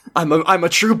 I'm a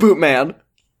true boot man.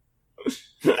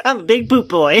 I'm a big boot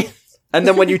boy. And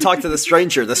then when you talk to the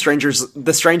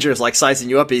stranger's like sizing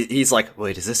you up. He's like,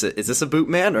 "Wait, is this a boot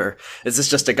man, or is this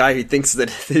just a guy who thinks that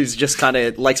who's just kind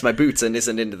of likes my boots and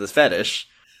isn't into this fetish?"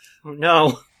 Oh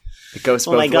no. It goes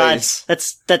both Oh my god. ways.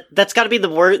 That's gotta be the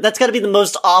worst. That's gotta be the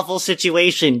most awful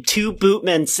situation. Two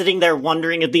bootmen sitting there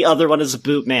wondering if the other one is a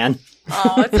bootman.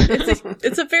 Oh,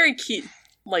 it's a very cute,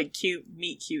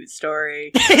 meet cute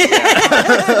story.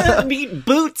 Meet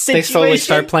boot situation. They slowly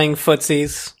start playing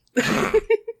footsies.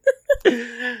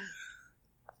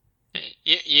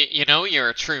 You know you're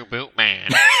a true boot man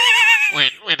when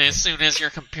as soon as your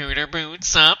computer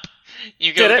boots up,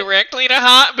 you go Get it? directly to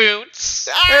Hot Boots.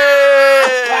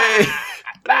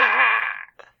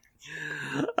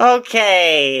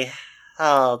 Okay.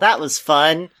 Oh, that was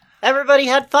fun. Everybody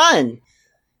had fun.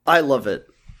 I love it.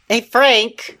 Hey,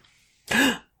 Frank.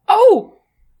 Oh!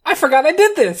 I forgot I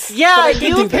did this! Yeah, But I did you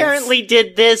do this. apparently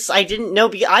did this. I didn't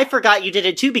know. I forgot you did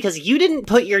it too because you didn't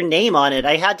put your name on it.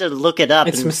 I had to look it up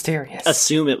It's and mysterious.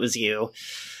 assume it was you.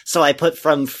 So I put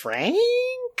from Frank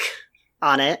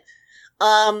on it.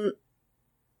 We're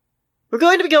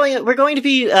going to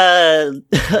be,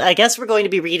 I guess we're going to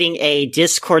be reading a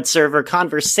Discord server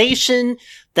conversation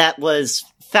that was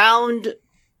found,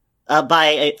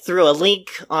 through a link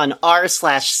on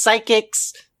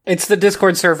r/psychics. It's the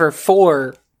Discord server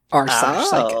for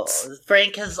r/psychics.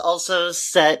 Frank has also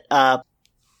set up,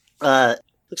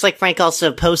 looks like Frank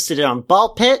also posted it on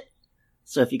Ball Pit.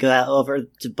 So if you go out over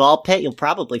to Ball Pit, you'll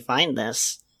probably find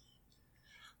this.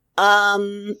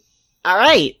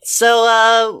 Alright,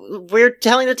 so, we're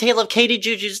telling the tale of Katie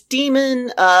Juju's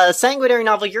Demon, sanguinary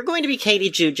novel. You're going to be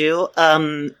Katie Juju.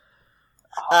 Tuttle,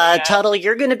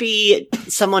 you're going to be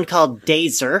someone called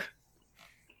Dazer.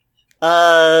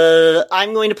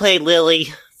 I'm going to play Lily.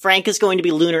 Frank is going to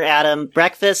be Lunar Adam.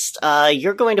 Breakfast,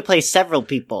 you're going to play several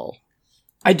people.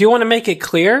 I do want to make it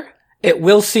clear, it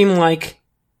will seem like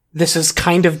this is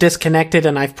kind of disconnected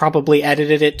and I've probably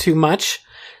edited it too much.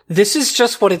 This is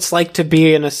just what it's like to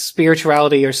be in a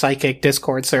spirituality or psychic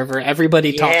Discord server.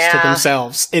 Everybody talks to Yeah.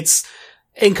 themselves. It's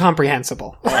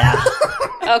incomprehensible. Yeah.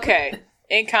 Okay,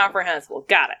 incomprehensible.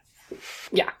 Got it.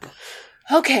 Yeah.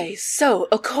 Okay, so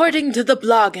according to the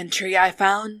blog entry I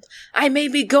found, I may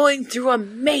be going through a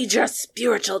major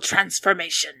spiritual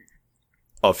transformation.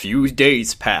 A few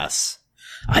days pass.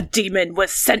 A demon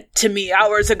was sent to me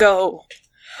hours ago.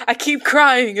 I keep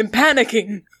crying and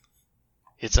panicking.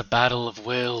 It's a battle of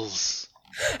wills.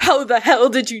 How the hell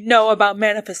did you know about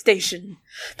manifestation?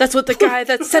 That's what the guy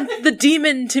that sent the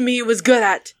demon to me was good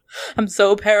at. I'm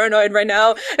so paranoid right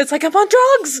now. It's like I'm on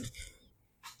drugs.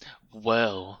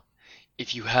 Well,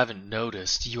 if you haven't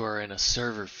noticed, you are in a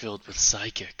server filled with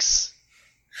psychics.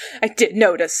 I did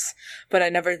notice, but I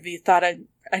never thought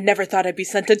I'd be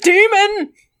sent a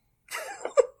demon.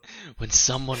 When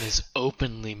someone is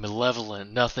openly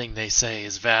malevolent, nothing they say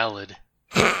is valid.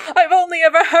 I've only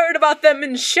ever heard about them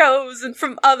in shows and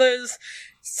from others.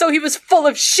 So he was full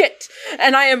of shit,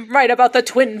 and I am right about the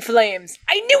twin flames.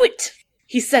 I knew it!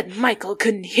 He said Michael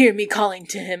couldn't hear me calling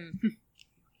to him.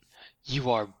 You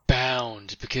are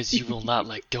bound because you will not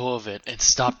let go of it and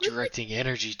stop directing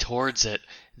energy towards it.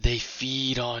 They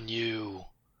feed on you.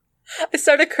 I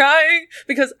started crying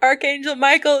because Archangel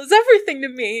Michael is everything to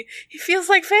me. He feels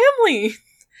like family.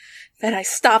 Then I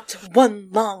stopped one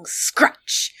long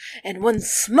scratch and one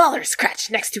smaller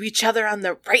scratch next to each other on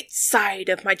the right side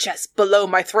of my chest below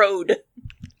my throat.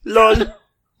 Lol.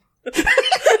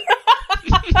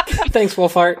 Thanks,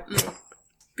 Wolfart.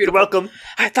 You're welcome.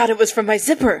 I thought it was from my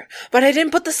zipper, but I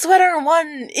didn't put the sweater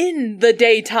one in the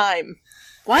daytime.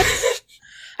 What?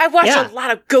 I watch Yeah. a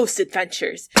lot of ghost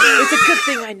adventures. It's a good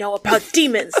thing I know about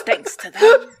demons thanks to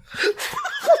them.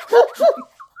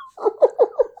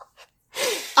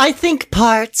 I think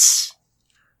parts.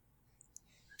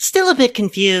 Still a bit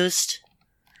confused.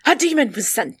 A demon was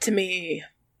sent to me.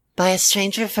 By a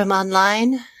stranger from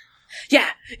online?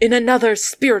 Yeah, in another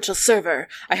spiritual server.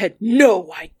 I had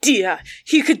no idea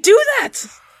he could do that.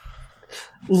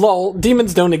 Lol,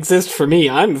 demons don't exist for me.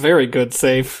 I'm very good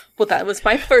safe. Well, that was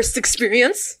my first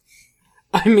experience.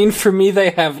 I mean, for me, they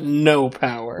have no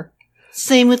power.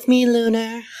 Same with me,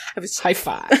 Lunar. High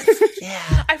five.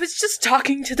 Yeah. I was just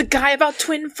talking to the guy about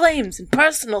twin flames and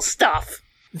personal stuff.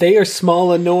 They are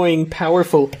small, annoying,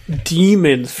 powerful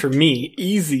demons for me.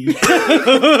 Easy. Get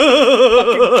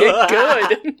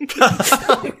good.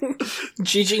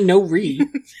 GG no re.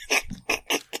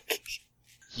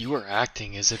 You are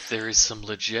acting as if there is some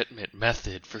legitimate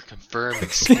method for confirming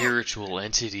spiritual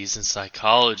entities in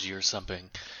psychology or something,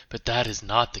 but that is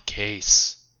not the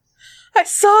case. I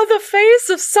saw the face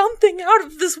of something out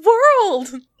of this world.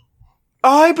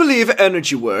 I believe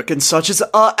energy work and such is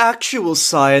actual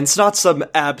science, not some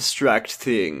abstract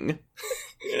thing.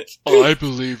 I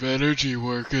believe energy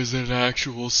work is an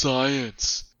actual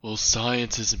science. Well,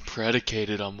 science isn't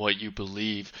predicated on what you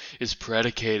believe, it's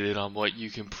predicated on what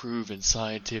you can prove in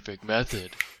scientific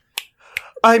method.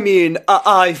 I mean,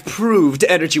 I've proved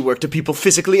energy work to people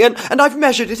physically, and I've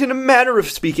measured it in a manner of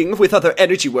speaking with other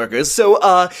energy workers, so,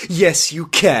 yes, you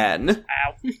can.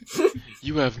 Ow.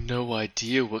 You have no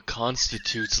idea what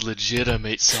constitutes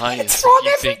legitimate science if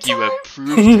you think you have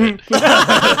proved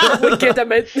it.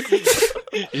 Legitimate.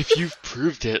 If you've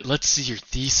proved it, let's see your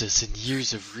thesis and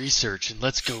years of research, and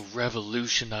let's go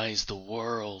revolutionize the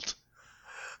world.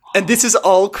 And this is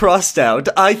all crossed out.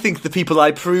 I think the people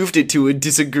I proved it to would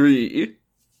disagree.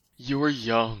 You're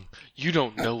young. You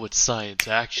don't know what science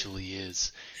actually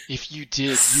is. If you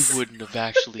did, you wouldn't have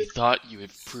actually thought you had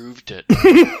proved it.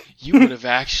 You would have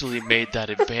actually made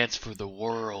that advance for the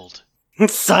world.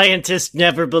 Scientists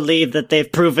never believe that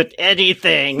they've proven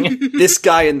anything. This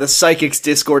guy in the Psychics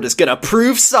Discord is gonna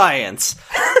prove science.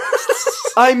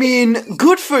 I mean,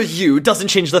 good for you doesn't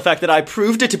change the fact that I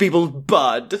proved it to people,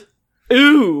 bud.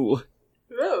 Ooh.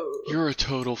 You're a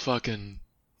total fucking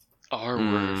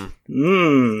R-word.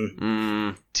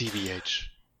 TBH.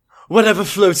 Whatever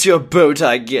floats your boat,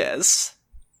 I guess.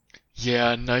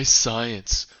 Yeah, nice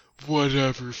science.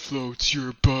 Whatever floats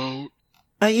your boat.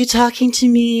 Are you talking to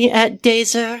me at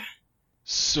Dazer?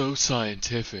 So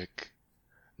scientific.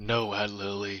 No, at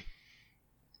Lily.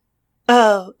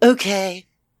 Oh, okay.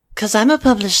 'Cause I'm a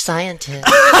published scientist.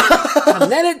 And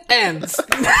then it ends.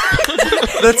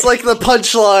 That's like the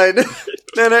punchline.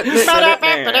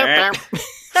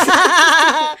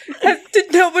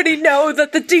 Did nobody know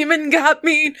that the demon got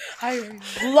me? I'm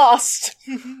lost.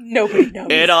 Nobody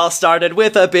knows. It all started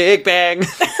with a big bang.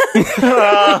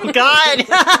 Oh, God!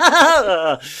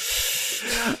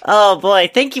 Oh, boy.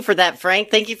 Thank you for that,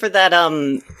 Frank. Thank you for that,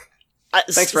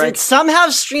 Thanks, Frank. Somehow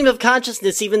stream of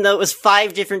consciousness, even though it was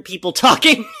 5 different people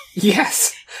talking.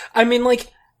 Yes. I mean, like,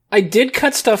 I did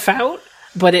cut stuff out,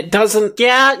 but it doesn't...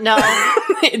 Yeah, no.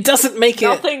 It doesn't make it...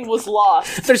 Nothing was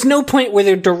lost. There's no point where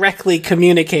they're directly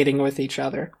communicating with each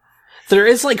other. There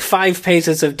is like 5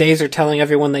 pages of Dazer telling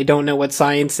everyone they don't know what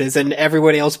science is, and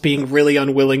everybody else being really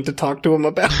unwilling to talk to him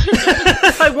about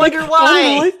it. I wonder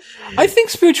why. I think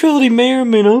spirituality may or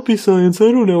may not be science.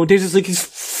 I don't know. Dazer's like,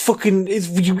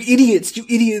 you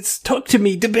idiots, talk to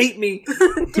me, debate me.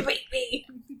 Debate me.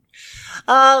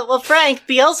 Well, Frank,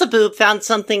 Beelzebub found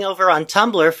something over on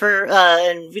Tumblr for,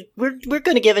 and we're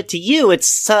gonna give it to you.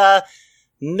 It's,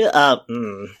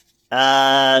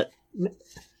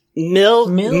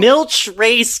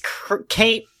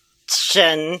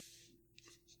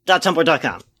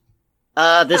 milchracecation.tumblr.com.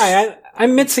 Hi,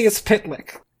 I'm Mitzias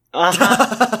Pitlick.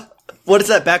 What is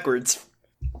that backwards?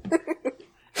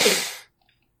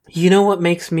 You know what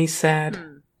makes me sad?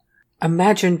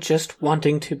 Imagine just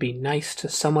wanting to be nice to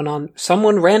someone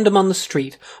random on the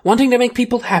street, wanting to make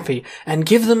people happy, and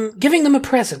giving them a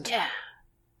present. Yeah.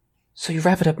 So you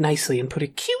wrap it up nicely and put a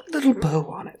cute little bow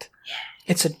on it. Yeah.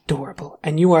 It's adorable,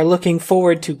 and you are looking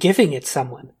forward to giving it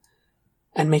someone,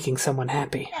 and making someone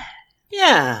happy.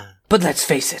 Yeah. But let's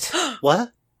face it.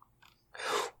 What?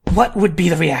 What would be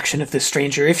the reaction of this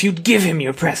stranger if you'd give him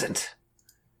your present?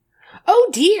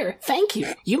 Oh dear, thank you.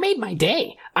 You made my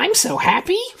day. I'm so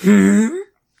happy. No.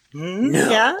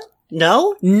 Yeah?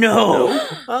 No? No.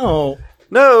 Oh.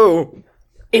 No.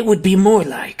 It would be more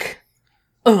like,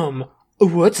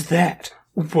 what's that?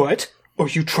 What? Are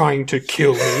you trying to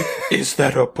kill me? Is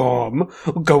that a bomb?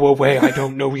 Go away, I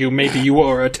don't know you. Maybe you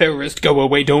are a terrorist. Go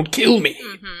away, don't kill me.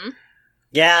 Mm-hmm.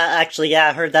 Yeah, actually, yeah,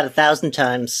 I heard that 1,000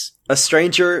 times. A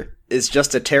stranger is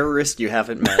just a terrorist you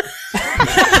haven't met.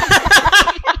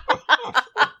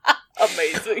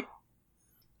 Amazing.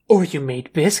 Or you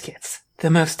made biscuits, the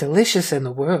most delicious in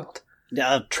the world.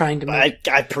 Trying to make...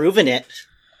 I've proven it.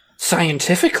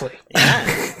 Scientifically.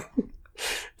 Yeah.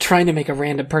 Trying to make a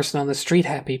random person on the street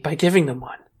happy by giving them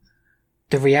one.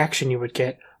 The reaction you would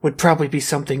get would probably be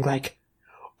something like,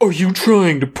 "Are you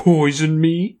trying to poison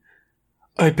me?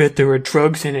 I bet there are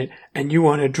drugs in it, and you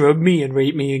want to drug me and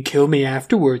rape me and kill me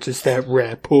afterwards. Is that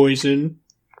rat poison?"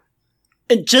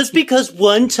 And just because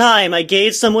one time I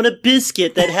gave someone a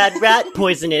biscuit that had rat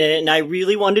poison in it and I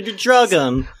really wanted to drug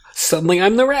him. Suddenly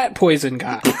I'm the rat poison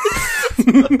guy.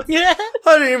 Yeah. I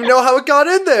don't even know how it got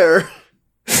in there.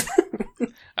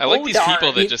 I like Oh, these darn.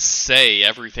 people that just say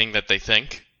everything that they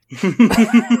think.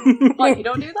 What, you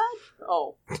don't do that?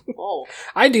 Oh.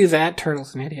 I do that.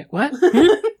 Turtle's an idiot. What?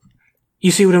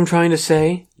 You see what I'm trying to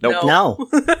say? Nope. No.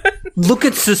 Look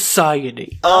at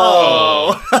society.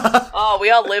 Oh. Oh, we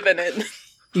all live in it.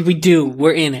 We do.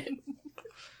 We're in it.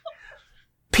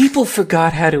 People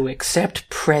forgot how to accept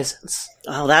presents.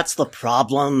 Oh, that's the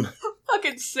problem.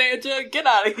 Fucking Santa, get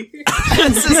out of here.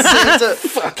 This is Santa.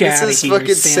 Fuck This out is of here,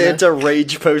 fucking Santa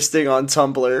rage posting on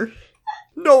Tumblr.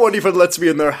 No one even lets me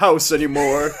in their house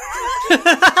anymore.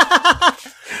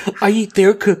 I eat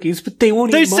their cookies, but they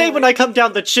won't They eat say mine. when I come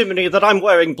down the chimney that I'm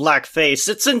wearing blackface.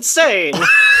 It's insane.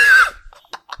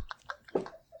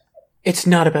 It's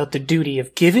not about the duty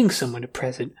of giving someone a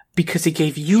present because he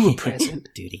gave you a present.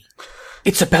 Duty.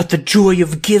 It's about the joy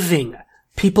of giving.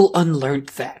 People unlearned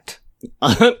that.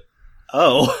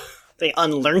 Oh. They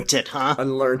unlearnt it, huh?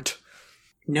 Unlearned.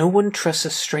 No one trusts a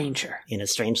stranger, In a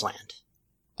strange land.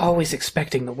 always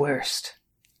expecting the worst.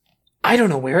 I don't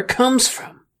know where it comes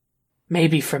from.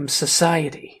 Maybe from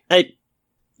society.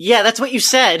 Yeah, that's what you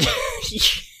said.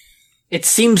 It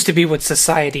seems to be what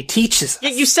society teaches us. Yeah,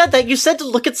 you said that. You said to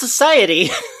look at society.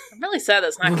 I'm really sad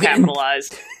that's not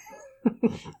capitalized.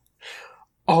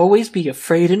 Always be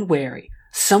afraid and wary.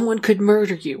 Someone could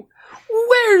murder you.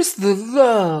 Where's the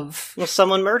love? Well,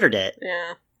 someone murdered it.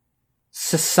 Yeah.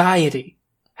 Society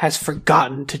has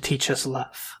forgotten to teach us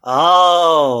love.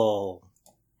 Oh.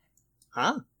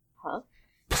 Huh?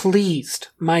 Pleased,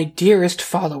 my dearest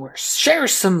followers, share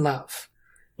some love.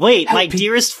 Wait, Help my pe-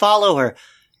 dearest follower.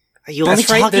 Are you That's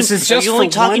only right, talking, this is just are you only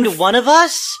for talking one to one of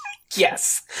us?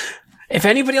 Yes. If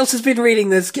anybody else has been reading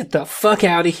this, get the fuck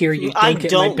out of here, you I dink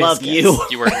at my don't love biscuits. you.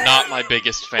 You are not my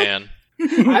biggest fan.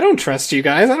 I don't trust you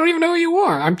guys. I don't even know who you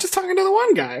are. I'm just talking to the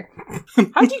one guy.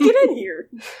 How'd you get in here?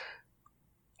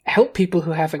 Help people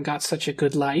who haven't got such a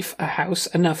good life, a house,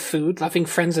 enough food, loving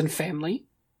friends and family.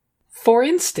 For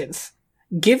instance,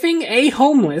 giving a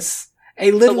homeless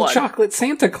a little one. chocolate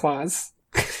Santa Claus.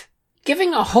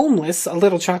 Giving a homeless a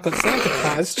little chocolate Santa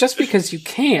Claus just because you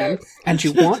can and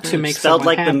you want to make Spelled someone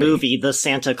like happy. the movie The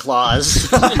Santa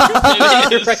Claus.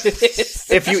 Right, it is.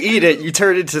 If you eat it, you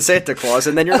turn into Santa Claus,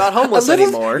 and then you're not homeless A little-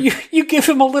 anymore. You give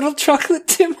him a little chocolate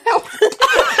Tim Howard.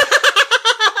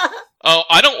 Oh,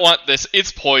 I don't want this.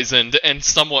 It's poisoned and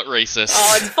somewhat racist.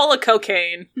 Oh, it's full of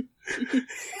cocaine.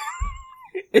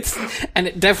 And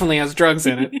it definitely has drugs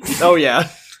in it. Oh, yeah.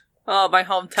 Oh, my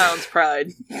hometown's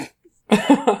pride.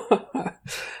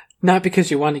 Not because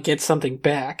you want to get something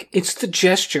back. It's the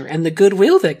gesture and the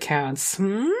goodwill that counts.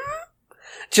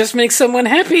 Just make someone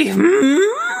happy.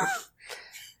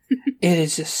 It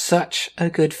is just such a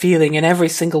good feeling, and every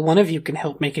single one of you can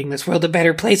help making this world a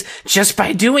better place just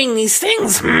by doing these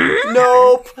things.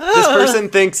 Nope. This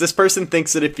person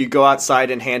thinks that if you go outside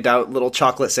and hand out little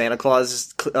chocolate Santa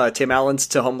Claus Tim Allens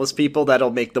to homeless people,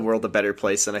 that'll make the world a better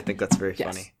place, and I think that's very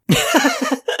Yes. funny.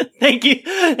 Thank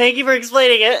you for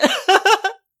explaining it.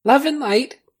 Love and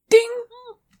light. Ding.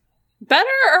 Better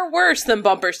or worse than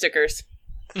bumper stickers?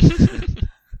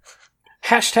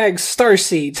 Hashtag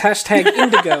starseeds, hashtag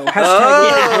indigo,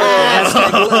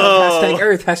 hashtag love, hashtag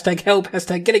earth, hashtag help,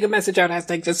 hashtag getting a message out,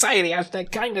 hashtag society,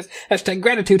 hashtag kindness, hashtag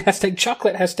gratitude, hashtag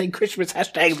chocolate, hashtag Christmas,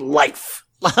 hashtag life.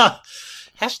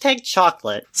 Hashtag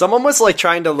chocolate. Someone was like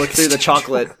trying to look through the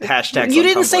chocolate hashtags. You on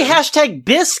didn't say Tumblr. hashtag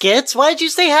biscuits. Why did you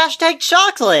say hashtag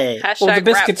chocolate? Hashtag Well, the rat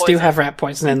biscuits do poison. have rat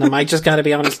poison in them. I just gotta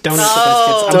be honest, don't eat the Oh,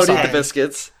 biscuits. I'm Don't sorry. eat the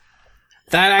biscuits.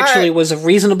 That actually Alright. was a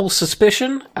reasonable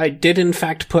suspicion. I did in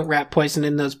fact put rat poison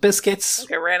in those biscuits.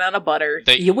 I ran out of butter.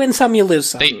 You win some, you lose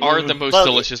some. They are the most Well,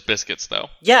 delicious biscuits, though.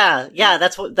 Yeah,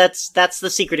 that's the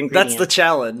secret ingredient. That's the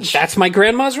challenge. That's my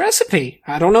grandma's recipe.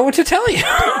 I don't know what to tell you.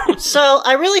 So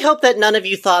I really hope that none of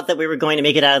you thought that we were going to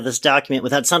make it out of this document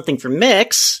without something from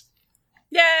Mix.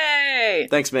 Yay!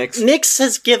 Thanks, Mix. Mix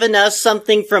has given us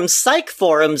something from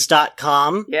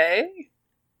psychforums.com Yay!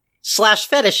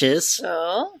 /fetishes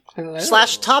Oh.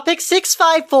 /topic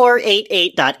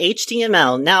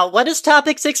 65488.html. Now, what is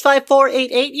topic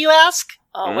 65488, you ask?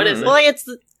 Oh, what is it? Boy,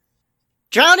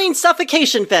 Drowning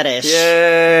suffocation fetish.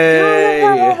 Yay!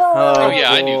 Oh,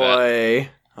 yeah, I knew that.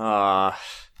 that.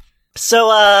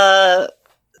 So,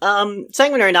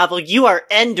 sanguinary novel, you are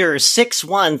Ender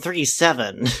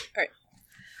 6137.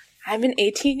 I'm an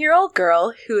 18-year-old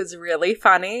girl who is really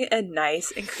funny and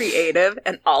nice and creative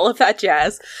and all of that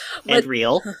jazz. And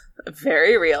real.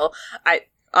 Very real.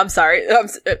 I'm sorry.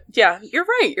 Yeah, you're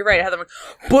right. You're right, Heather.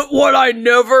 But what I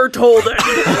never told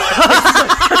anyone.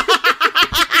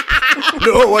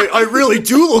 No, I really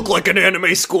do look like an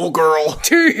anime schoolgirl.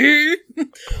 Tee-hee.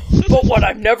 But what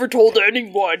I've never told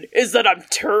anyone is that I'm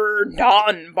turned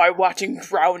on by watching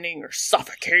drowning or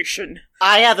suffocation.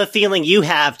 I have a feeling you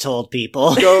have told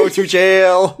people. Go to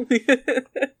jail.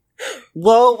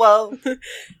 Whoa.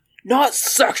 Not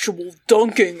sexual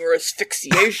dunking or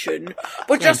asphyxiation,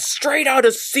 but just straight out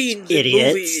of scenes Idiots. in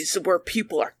movies where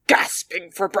people are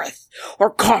gasping for breath, or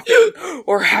coughing,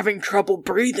 or having trouble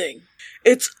breathing.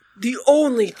 It's the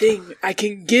only thing I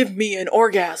can give me an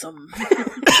orgasm.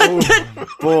 Oh,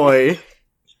 boy.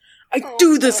 I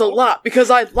do this a lot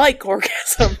because I like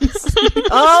orgasms.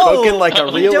 Oh, Spoken like a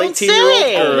real don't 18-year-old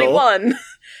say. girl. Only one.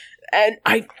 And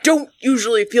I don't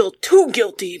usually feel too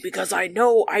guilty because I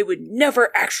know I would never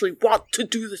actually want to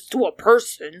do this to a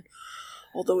person.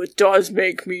 Although it does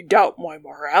make me doubt my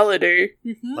morality.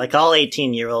 Like all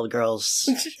 18-year-old girls,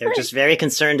 they're just very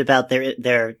concerned about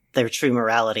their true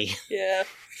morality. Yeah.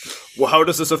 Well, how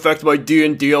does this affect my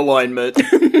D&D alignment?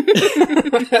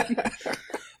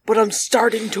 But I'm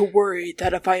starting to worry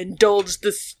that if I indulge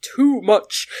this too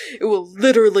much, it will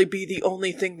literally be the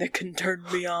only thing that can turn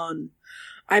me on.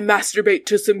 I masturbate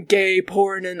to some gay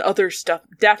porn and other stuff.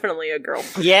 Definitely a girl.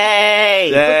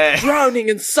 Yay! Yeah. Drowning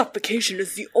and suffocation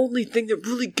is the only thing that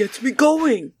really gets me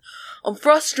going. I'm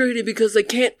frustrated because I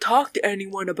can't talk to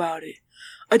anyone about it.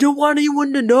 I don't want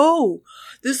anyone to know.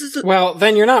 This is Well,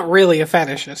 then you're not really a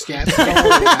fetishist yet. So don't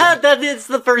worry about it. That is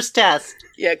the first test.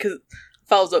 Yeah, because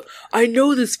follows up. I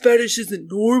know this fetish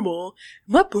isn't normal.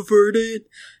 Am I perverted?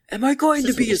 Am I going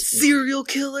to be a serial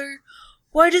killer?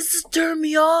 Why does this turn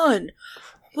me on?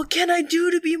 What can I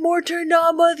do to be more turned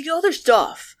on by the other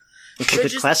stuff? That's a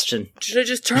good question. Should I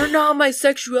just turn on my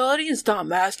sexuality and stop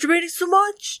masturbating so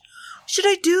much? What should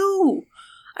I do?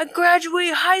 I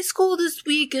graduate high school this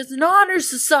week as an honor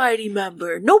society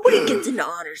member. Nobody gets into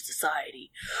honor society.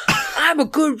 I'm a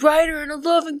good writer and a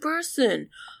loving person.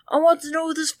 I want to know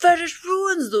if this fetish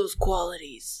ruins those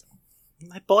qualities.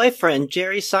 My boyfriend,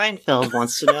 Jerry Seinfeld,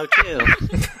 wants to know too.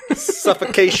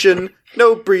 Suffocation,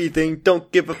 no breathing,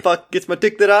 don't give a fuck, it's my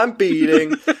dick that I'm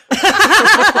beating.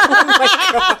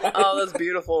 Oh, that's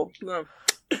beautiful. No.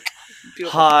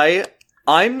 Beautiful. Hi,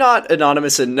 I'm not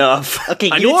anonymous enough. Okay,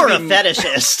 I need you're to a be-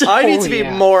 fetishist. I need Oh, to be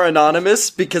yeah. more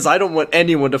anonymous because I don't want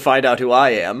anyone to find out who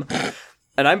I am.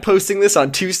 And I'm posting this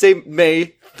on Tuesday,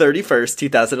 May 31st,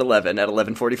 2011 at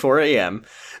 11:44 a.m.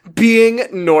 Being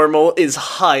normal is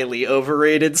highly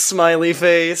overrated, smiley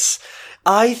face.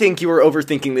 I think you are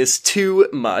overthinking this too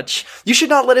much. You should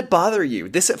not let it bother you.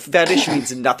 This fetish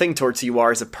means nothing towards who you are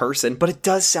as a person, but it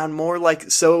does sound more like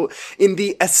so in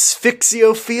the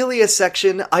asphyxiophilia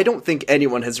section. I don't think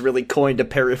anyone has really coined a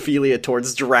paraphilia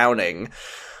towards drowning.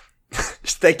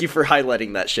 Thank you for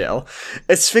highlighting that, Shell.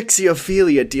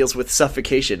 Asphyxiophilia deals with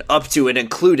suffocation, up to and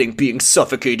including being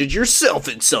suffocated yourself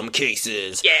in some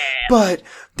cases. Yeah. But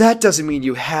that doesn't mean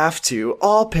you have to.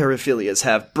 All paraphilias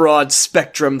have broad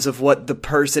spectrums of what the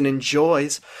person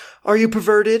enjoys. Are you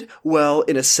perverted? Well,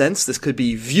 in a sense, this could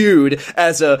be viewed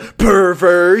as a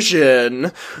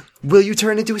perversion. Will you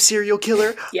turn into a serial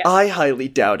killer? Yes. I highly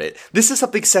doubt it. This is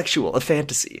something sexual, a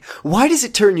fantasy. Why does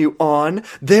it turn you on?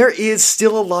 There is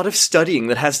still a lot of studying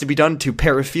that has to be done to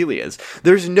paraphilias.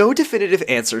 There's no definitive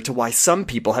answer to why some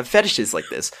people have fetishes like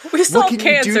this. We What solved can you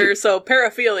do cancer, to- so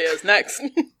paraphilia is next.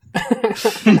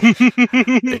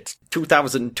 It's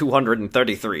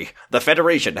 2,233. The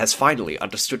Federation has finally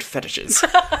understood fetishes.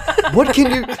 What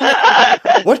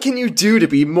can you do to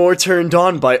be more turned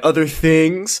on by other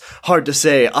things? Hard to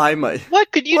say.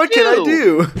 What could you What do? can I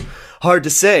do? Hard to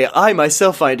say. I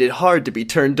myself find it hard to be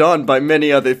turned on by many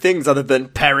other things other than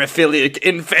paraphilic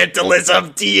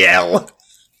infantilism, DL.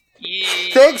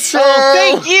 Thanks, Shell.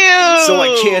 Thank you! So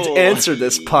I can't answer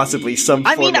this, possibly some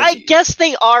I form mean, of... I guess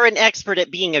they are an expert at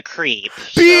being a creep.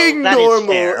 so Being that is normal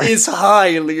fair. is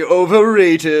highly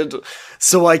overrated.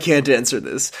 So I can't answer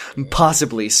this.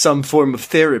 Possibly some form of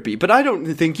therapy, but I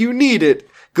don't think you need it.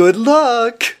 Good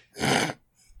luck.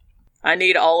 I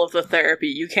need all of the therapy.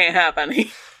 You can't have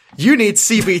any. You need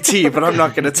CBT, but I'm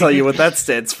not going to tell you what that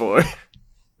stands for.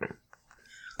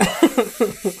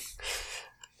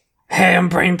 Hey, I'm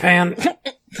Brain Pan.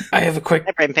 I have a quick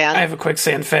Hi, Brain Pan. I have a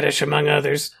quicksand fetish, among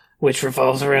others. which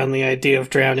revolves around the idea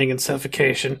of drowning and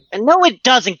suffocation. And no, it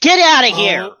doesn't. Get out of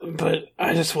here. But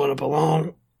I just want to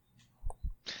belong.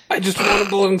 I just want to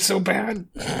belong so bad.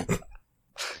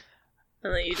 And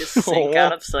then you just sink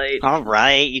out of sight. All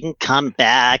right, you can come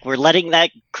back. We're letting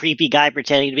that creepy guy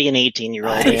pretending to be an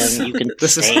 18-year-old in. You can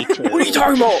stay too. What are you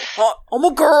talking about? I'm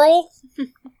a girl.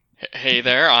 Hey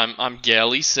there, I'm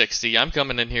Gally60. I'm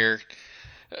coming in here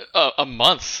a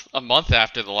month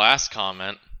after the last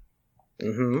comment.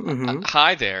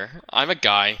 Hi there, I'm a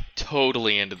guy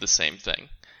totally into the same thing.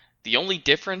 The only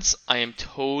difference, I am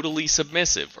totally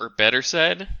submissive, or better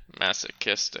said,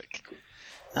 masochistic.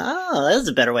 Oh, that's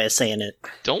a better way of saying it.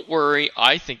 Don't worry,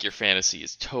 I think your fantasy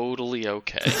is totally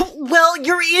okay. Well,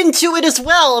 you're into it as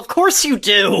well. Of course you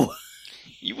do.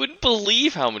 You wouldn't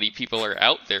believe how many people are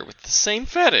out there with the same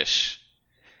fetish.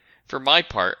 For my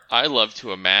part, I love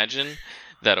to imagine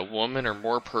that a woman or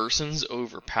more persons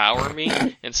overpower me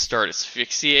and start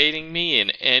asphyxiating me in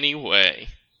any way.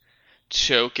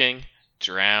 Choking,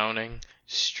 drowning,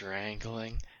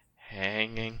 strangling,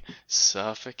 hanging,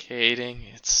 suffocating,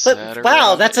 etc. But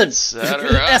wow, that's a etc.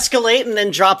 escalate and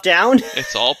then drop down.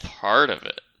 It's all part of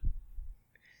it.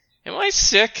 Am I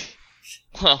sick?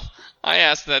 Well, I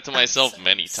asked that to myself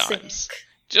many times.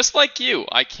 Just like you,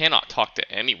 I cannot talk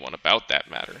to anyone about that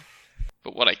matter.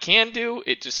 But what I can do,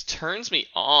 it just turns me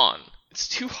on. It's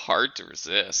too hard to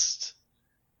resist.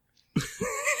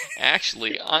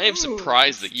 Actually, I am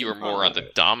surprised that you are more on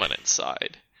the dominant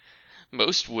side.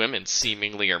 Most women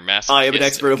seemingly are masochistic. I am an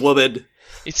expert of women.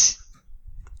 It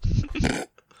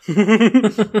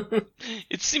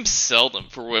seems seldom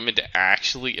for women to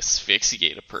actually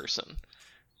asphyxiate a person.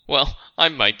 Well, I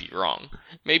might be wrong.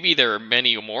 Maybe there are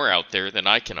many more out there than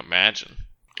I can imagine.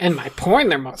 In my porn,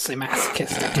 they're mostly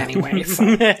masochistic anyway, so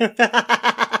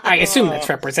I assume that's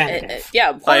representative.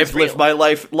 Yeah, I have lived my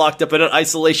life locked up in an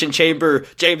isolation chamber.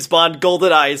 James Bond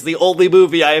GoldenEye is the only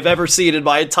movie I have ever seen in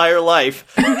my entire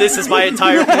life. This is my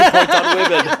entire viewpoint on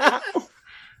women.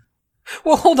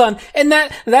 Well, hold on. And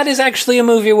that is actually a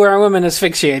movie where a woman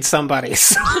asphyxiates somebody.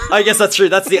 So. I guess that's true.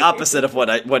 That's the opposite of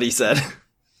what he said.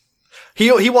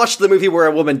 He watched the movie where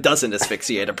a woman doesn't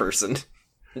asphyxiate a person.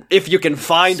 If you can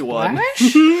find one.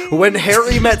 When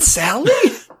Harry Met Sally?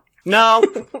 No.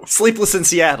 Sleepless in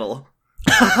Seattle.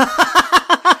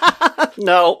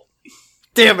 No.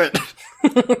 Damn it.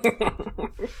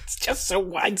 It's just so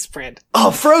widespread.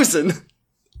 Oh, Frozen.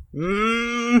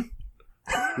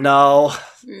 No.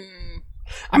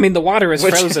 I mean, the water is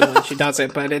frozen when she does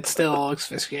it, but it's still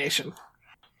asphyxiation.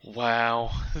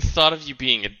 Wow, the thought of you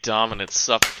being a dominant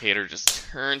suffocator just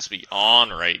turns me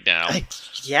on right now.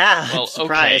 Yeah, well, I'm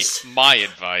surprised. Okay, my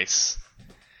advice.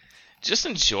 Just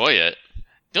enjoy it.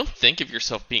 Don't think of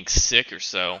yourself being sick or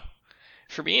so.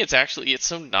 For me, it's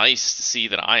so nice to see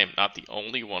that I am not the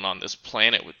only one on this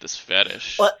planet with this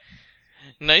fetish. What?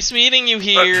 Nice meeting you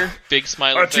here, big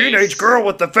smiley face. A teenage girl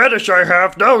with the fetish I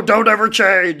have. No, don't ever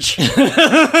change.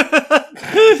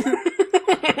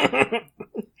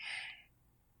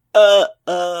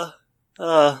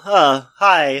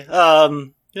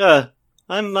 Hi.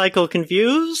 I'm Michael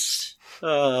Confused.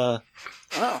 Wow.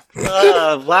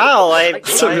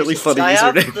 It's a really funny I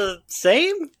have username. the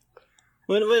same.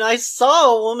 When I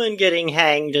saw a woman getting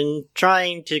hanged and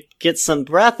trying to get some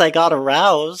breath, I got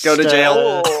aroused. Go to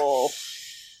jail.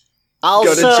 Also,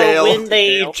 Go to jail. when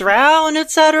they drown,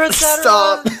 etc., etc.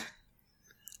 Stop.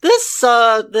 This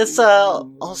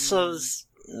also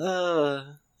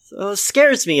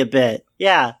scares me a bit.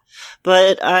 Yeah,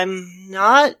 but I'm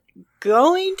not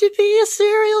going to be a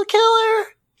serial killer.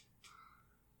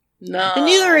 No. And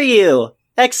neither are you,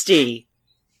 XD.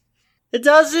 It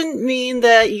doesn't mean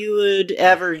that you would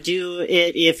ever do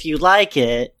it if you like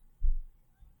it.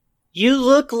 You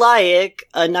look like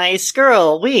a nice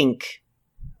girl, wink.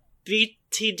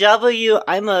 BTW,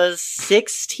 I'm a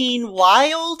 16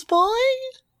 wild boy?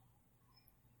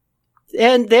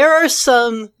 And there are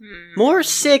some more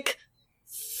sick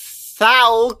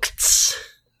facts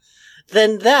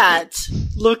than that.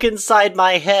 Look inside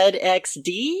my head,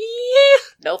 XD.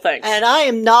 No thanks. And I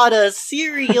am not a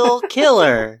serial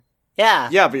killer. Yeah.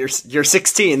 Yeah, but you're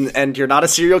 16 and you're not a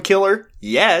serial killer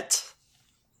yet.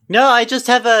 No, I just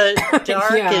have a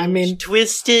dark Yeah, and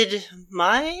twisted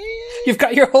mind. You've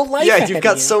got your whole life Yeah, ahead you've of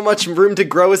got you. so much room to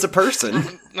grow as a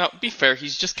person. No, be fair,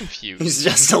 he's just confused. He's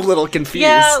just a little confused.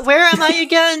 Yeah, where am I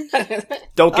again?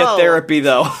 Don't get Oh. therapy,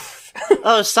 though.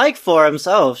 Oh, psych forums.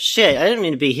 Oh, shit. I didn't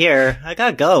mean to be here. I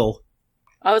gotta go.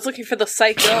 I was looking for the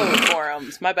Psycho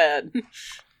forums. My bad.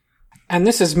 And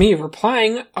this is me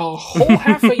replying a whole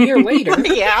half a year later.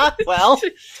 Yeah, well.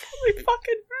 Holy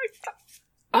fucking Christ.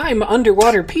 I'm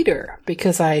Underwater Peter,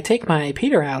 because I take my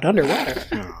Peter out underwater.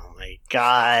 Oh,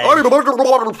 God.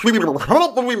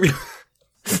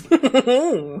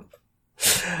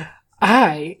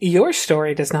 Your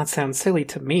story does not sound silly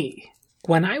to me.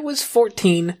 When I was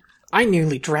 14, I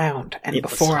nearly drowned, and It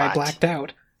was before I hot. blacked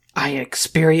out, I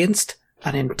experienced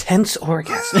an intense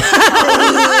orgasm.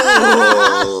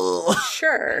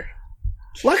 Sure.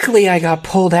 Luckily, I got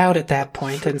pulled out at that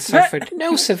point and suffered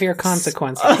no severe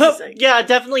consequences. Yeah,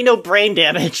 definitely no brain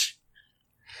damage.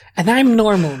 And I'm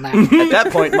normal now. At that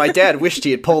point, my dad wished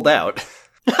he had pulled out.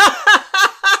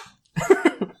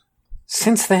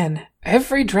 Since then,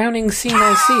 every drowning scene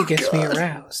I see gets me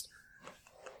aroused.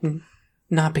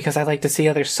 Not because I like to see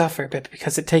others suffer, but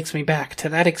because it takes me back to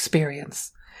that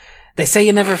experience. They say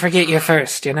you never forget your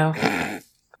first, you know?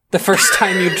 The first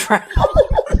time you drown.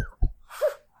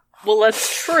 Well,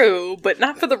 that's true, but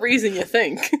not for the reason you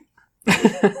think.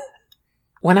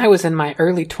 When I was in my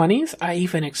early 20s, I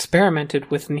even experimented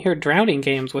with near drowning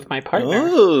games with my partner.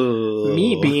 Ooh.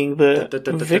 Me being the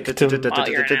victim. Oh,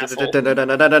 you're an asshole. Don't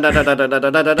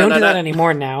do that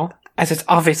anymore now, as it's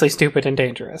obviously stupid and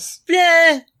dangerous.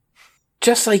 Yeah.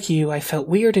 Just like you, I felt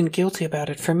weird and guilty about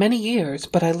it for many years,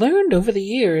 but I learned over the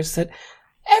years that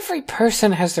every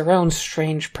person has their own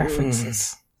strange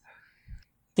preferences.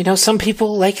 You know, some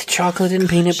people like chocolate and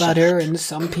peanut butter, and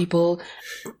some people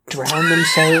drown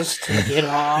themselves to get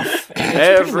off. and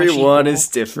it's pretty much Everyone equal. is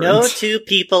different. No two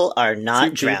people are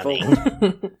not Two people.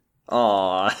 drowning.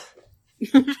 Aw.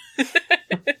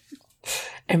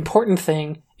 Important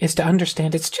thing is to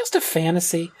understand it's just a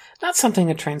fantasy, not something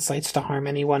that translates to harm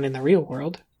anyone in the real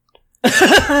world.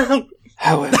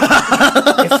 However,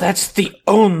 if that's the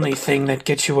only thing that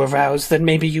gets you aroused, then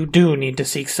maybe you do need to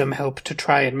seek some help to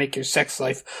try and make your sex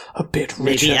life a bit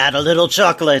richer. Maybe add a little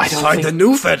chocolate. I don't Find think- the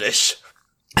new fetish.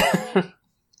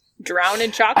 Drown in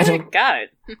I chocolate? don't- Got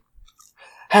it.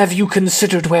 Have you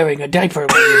considered wearing a diaper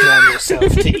when you drown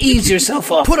yourself to ease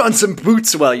yourself off? Put on some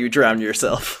boots while you drown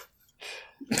yourself.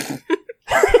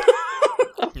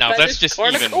 Now That that's is just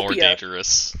even more cornucopia.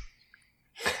 dangerous.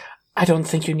 I don't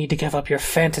think you need to give up your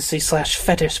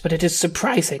fantasy/fetish, but it is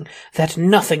surprising that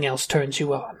nothing else turns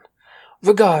you on.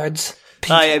 Regards,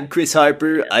 Peter. Hi, I'm Chris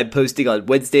Harper. I'm posting on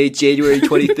Wednesday, January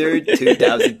 23rd,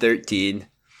 2013.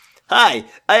 Hi,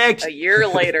 A year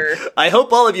later. I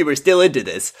hope all of you are still into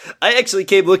this. I actually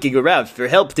came looking around for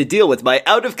help to deal with my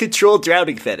out-of-control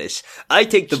drowning fetish. I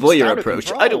take the voyeur out of approach.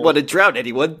 control. I don't want to drown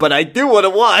anyone, but I do want to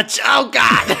watch. Oh,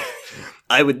 God!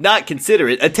 I would not consider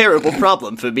it a terrible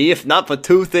problem for me if not for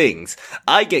two things.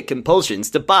 I get compulsions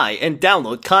to buy and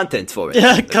download content for it.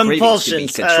 Yeah, The cravings can be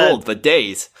compulsions, controlled for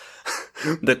days.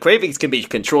 The cravings can be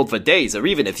controlled for days or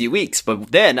even a few weeks,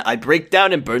 but then I break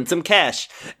down and burn some cash.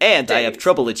 And I have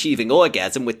trouble achieving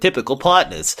orgasm with typical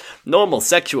partners. Normal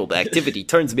sexual activity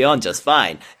turns me on just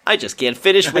fine. I just can't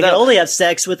finish I can without... only have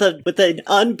sex with an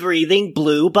unbreathing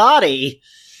blue body.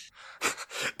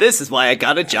 This is why I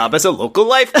got a job as a local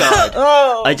lifeguard.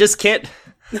 Oh. I just can't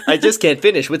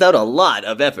finish without a lot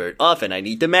of effort. Often I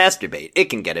need to masturbate.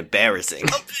 It can get embarrassing.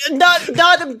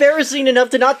 Not embarrassing enough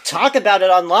to not talk about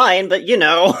it online, but you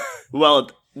know.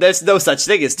 Well, there's no such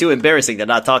thing as too embarrassing to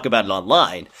not talk about it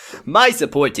online. My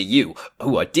support to you,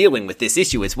 who are dealing with this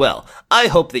issue as well. I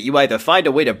hope that you either find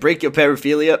a way to break your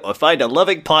paraphilia or find a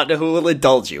loving partner who will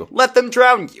indulge you. Let them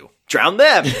drown you. Drown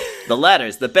them. The latter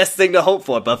is the best thing to hope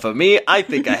for, but for me, I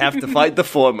think I have to find the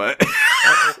former.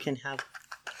 I can have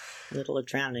a little of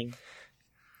drowning.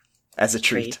 As a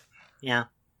treat. Yeah.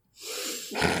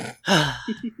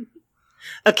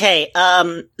 Okay,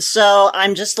 so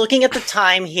I'm just looking at the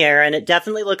time here, and it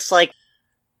definitely looks like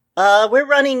we're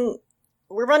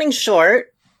running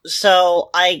short, so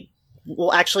I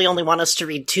will actually only want us to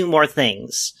read two more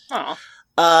things. Oh.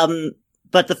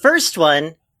 But the first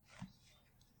one,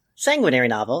 sanguinary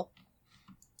novel.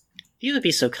 If you would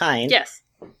be so kind, Yes.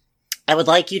 I would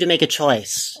like you to make a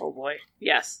choice. Oh boy.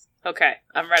 Yes. Okay.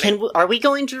 I'm ready. Are we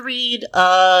going to read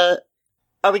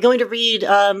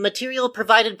material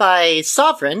provided by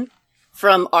Sovereign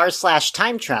from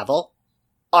r/time travel?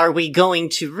 Are we going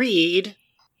to read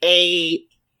a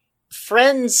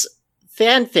Friends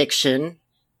fanfiction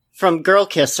from Girl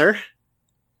Kisser?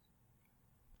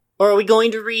 Or are we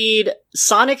going to read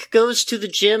Sonic Goes to the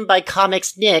Gym by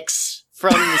Comics Nix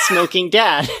from The Smoking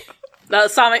Dad?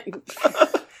 Sonic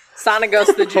goes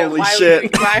to the gym. Holy why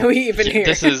shit. Why are we even here?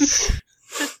 This is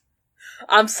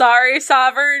I'm sorry,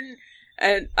 Sovereign.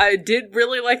 And I did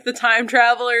really like the time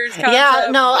travelers concept. Yeah,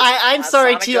 no, but I'm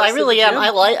sorry Sonic too. goes I to really the am. gym.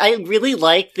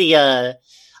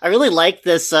 I really like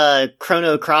this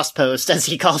Chrono Cross post, as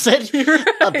he calls it.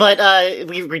 But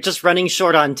we're just running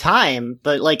short on time.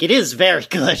 But like, it is very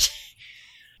good.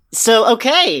 So,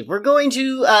 okay, we're going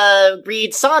to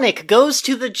read Sonic Goes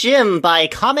to the Gym by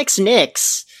Comics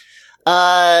Nix.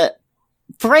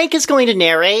 Frank is going to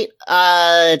narrate.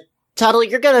 Tuttle,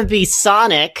 you're going to be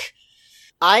Sonic.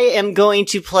 I am going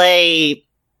to play...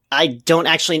 I don't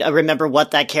actually remember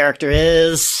what that character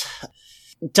is.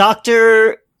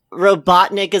 Dr.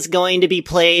 Robotnik is going to be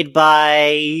played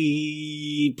by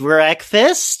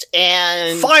Breakfast,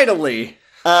 and... Finally!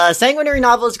 Sanguinary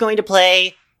Novel is going to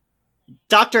play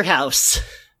Dr. House.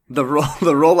 The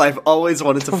role I've always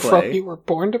wanted to Role play. you were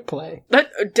born to play.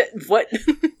 What?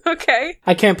 Okay.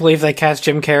 I can't believe they cast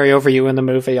Jim Carrey over you in the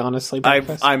movie, honestly.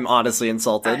 Breakfast. I'm honestly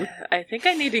insulted. I think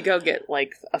I need to go get,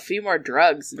 like, a few more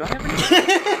drugs. Do I have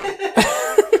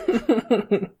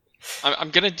any? I'm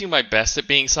gonna do my best at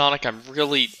being Sonic. I'm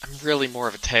really more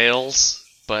of a Tails,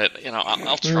 but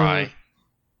I'll try.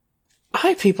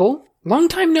 Hi, people. Long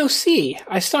time no see.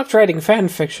 I stopped writing fan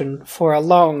fiction for a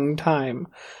long time.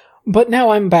 But now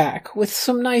I'm back with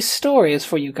some nice stories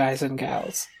for you guys and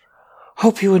gals.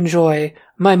 Hope you enjoy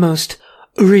my most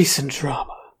recent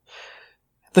drama.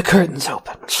 The curtain's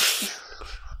open.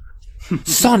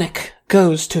 Sonic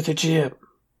goes to the gym.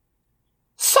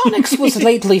 Sonic's was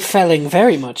lately feeling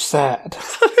very much sad.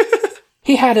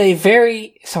 He had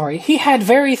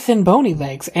very thin bony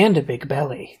legs and a big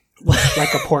belly.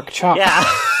 Like a pork chop. Yeah.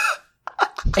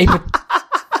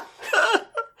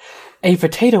 A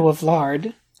potato of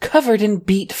lard covered in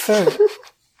beet fur.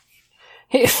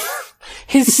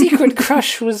 His secret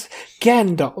crush was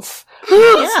Gandalf.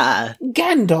 Yeah.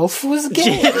 Gandalf was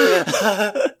gay.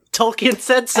 Tolkien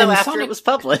said so And after Sonic- it was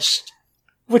published.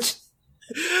 Which,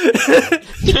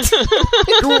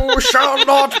 You shall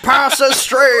not pass us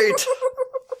straight!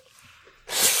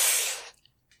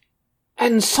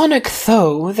 and Sonic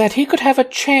thought that he could have a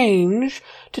change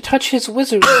to touch his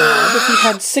wizard rod if he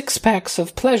had 6 packs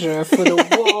of pleasure for the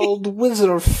wild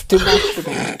wizard to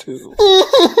masturbate to.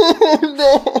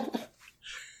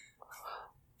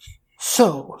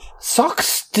 So,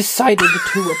 Sox decided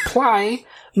to apply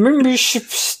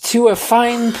memberships to a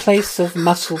fine place of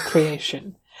muscle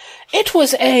creation. It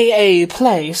was a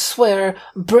place where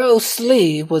Bruce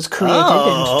Lee was created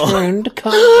and turned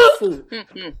kung fu.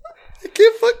 I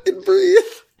can't fucking breathe.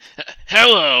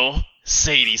 Hello,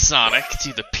 Sadie Sonic,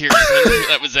 to the piercing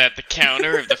that was at the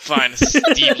counter of the finest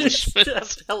establishment.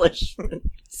 Establishment.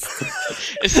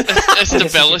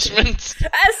 Establishment?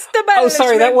 Oh,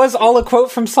 sorry, that was all a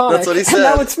quote from Sonic. That's what he And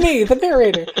now said. it's me, the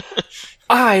narrator.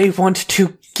 I want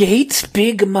to gate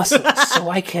big muscles so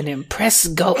I can impress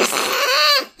Gulf.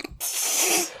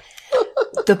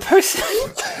 The person...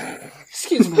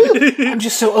 Excuse me. I'm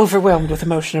just so overwhelmed with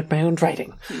emotion at my own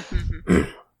writing.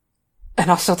 And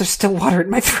also, there's still water in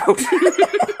my throat.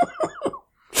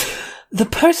 The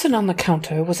person on the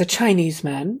counter was a Chinese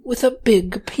man with a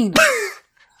big penis.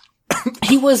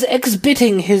 He was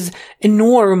exhibiting his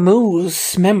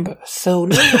enormous member, so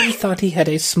nobody thought he had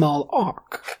a small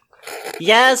arc.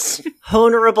 Yes,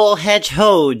 Honorable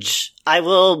Hedgehog, I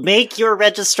will make your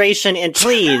registration, and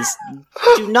please,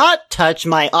 do not touch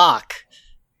my ock.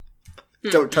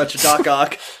 Don't touch Doc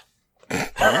Ock.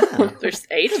 There's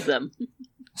 8 of them.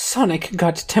 Sonic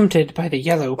got tempted by the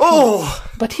yellow penis, Oh!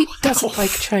 but he doesn't like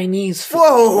Chinese food.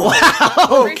 Whoa!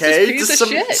 Okay, Racist piece just of some,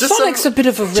 shit. just Sonic's some, a bit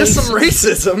of a racist. just some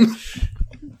racism.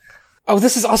 Oh,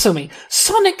 this is also me.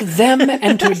 Sonic them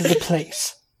entered the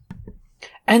place.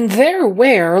 And there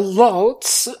were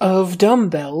lots of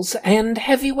dumbbells and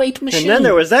heavyweight machines. And then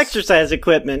there was exercise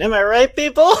equipment. Am I right,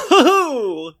 people?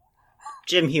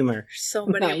 Gym humor. So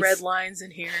many Nice. red lines in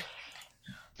here.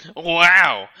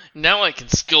 Wow, now I can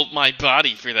sculpt my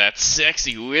body for that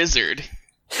sexy wizard.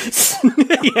 So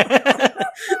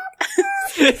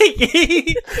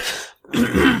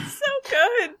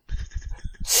good.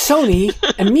 Sony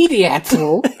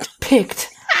immediately picked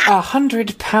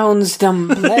 100 pounds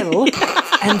dumbbell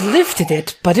and lifted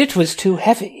it, but it was too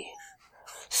heavy.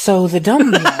 So the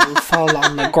dumbbell fall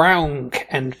on the ground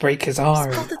and break his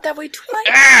arm. Spelled it that way twice.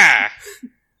 Ah!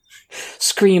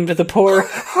 Screamed the poor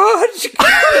Hodge.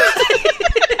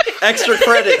 Extra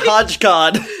credit,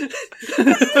 Hodgecod.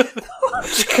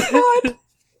 God.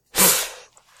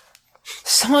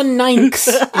 Son Ninx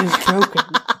is broken.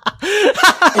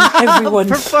 And everyone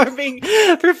performing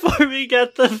at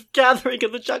the gathering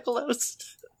of the Juggalos.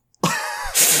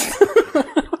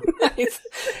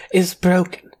 is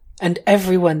broken. And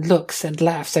everyone looks and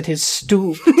laughs at his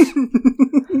stool.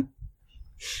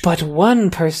 But one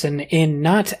person in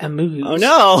not amused. Oh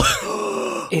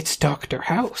no! It's Dr.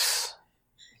 House.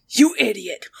 You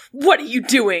idiot! What are you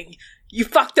doing? You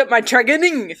fucked up my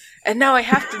training, and now I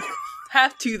have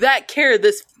to that care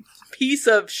this piece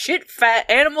of shit fat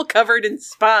animal covered in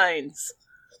spines.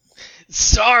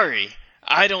 Sorry,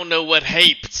 I don't know what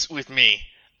happens with me.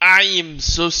 I am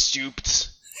so stupid.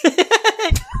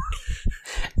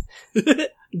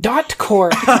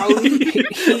 Dotcore,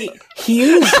 he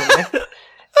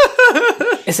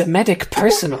is a medic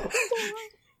personal.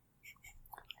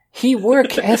 He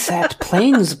work as at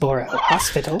Plainsboro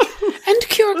Hospital and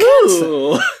cure cancer.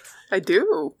 Ooh. I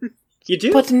do. You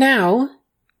do? But now,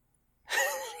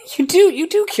 you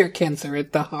do cure cancer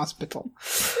at the hospital.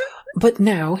 But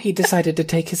now he decided to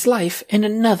take his life in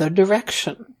another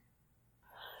direction.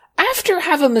 After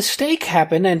have a mistake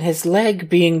happen and his leg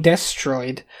being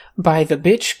destroyed by the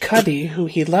bitch Cuddy who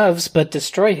he loves but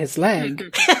destroy his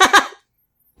leg,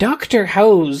 Dr.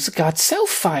 Hose got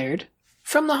self-fired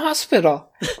from the hospital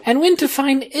and went to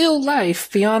find ill life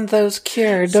beyond those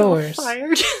cure doors.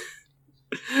 Fired?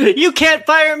 You can't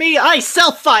fire me, I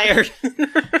self-fired!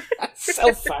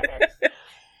 Self-fired.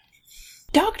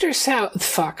 Dr.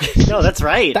 Fuck. No, that's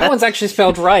right. That one's actually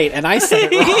spelled right, and I said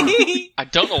it wrong. I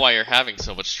don't know why you're having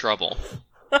so much trouble.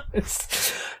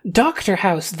 Dr.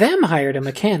 House them hired a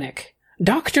mechanic,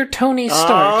 Dr. Tony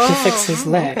Stark, to fix his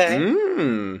leg. Okay.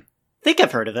 Mm. Think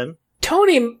I've heard of him.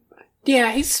 Tony,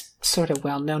 yeah, he's sort of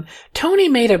well known. Tony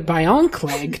made a bionic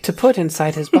leg to put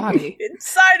inside his body.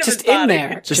 Inside of Just his body. in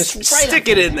there. Just right stick up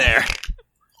it in there.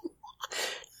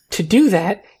 To do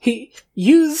that, he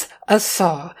used a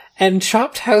saw and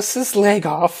chopped House's leg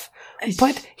off.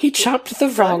 But he chopped the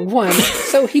wrong one,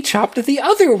 so he chopped the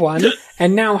other one,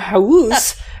 and now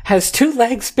House has 2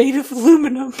 legs made of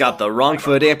aluminum. Got the wrong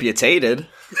foot amputated.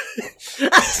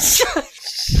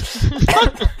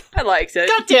 I liked it.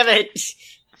 God damn it!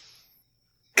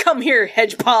 Come here,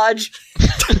 Hedgepodge.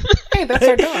 Hey, that's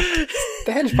our dog.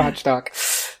 The Hedgepodge dog.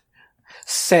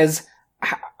 Says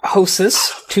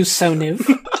Hosus to Soniv,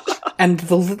 and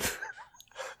the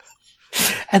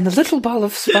little ball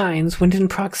of spines went in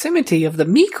proximity of the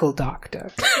Meekle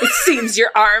doctor. It seems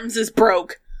your arms is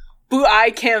broke. But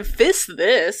I can fist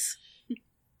this.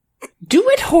 Do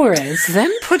it, Horace,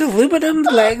 then put aluminum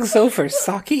legs over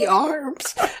socky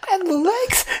arms, and the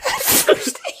legs at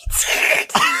first aids.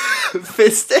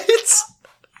 Fist aids?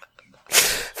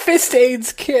 Fist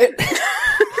aids kit.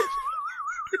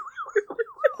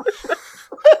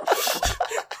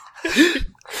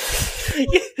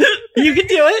 You can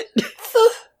do it!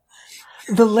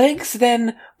 The legs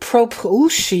then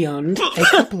propulsioned a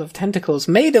couple of tentacles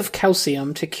made of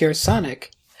calcium to cure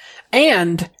Sonic.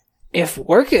 And, if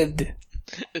worked,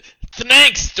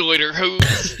 Thanks, Deuter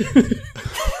Hose.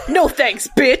 No thanks,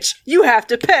 bitch. You have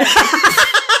to pay.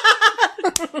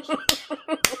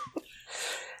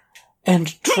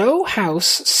 and Tro House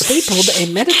stapled a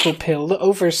medical pill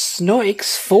over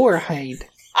Snoik's forehead.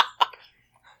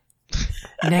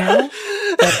 Now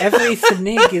that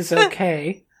everything is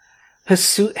okay,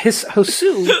 Hosu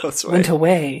went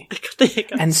away,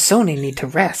 and Sony need to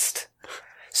rest.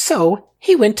 So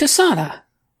he went to sauna.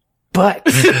 But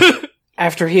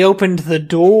after he opened the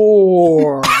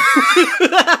door,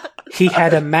 he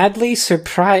had a madly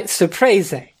surprise.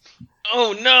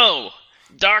 Oh no!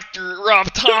 Dr.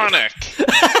 Robotnik!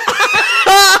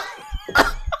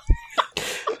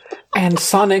 And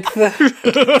Sonic the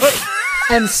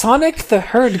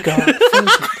Herd God.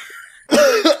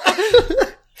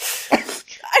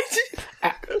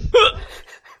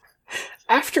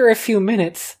 After a few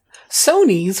minutes,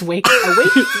 Sony's waked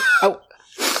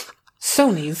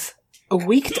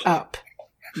up.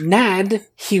 Nad,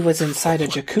 he was inside a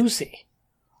jacuzzi,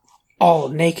 all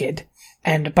naked,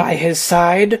 and by his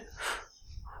side,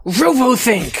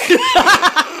 Robothink.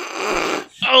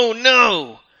 Oh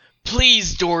no!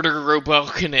 Please, Dr.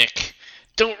 Robotnik,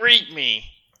 don't rape me.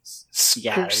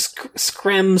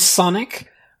 Scram Sonic,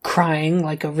 crying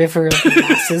like a river of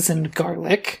molasses and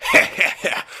garlic.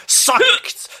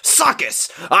 Sockets!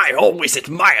 I always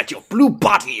admired your blue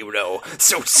body, you know.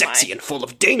 So sexy and full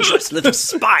of dangerous little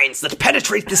spines that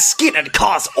penetrate the skin and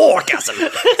cause orgasm.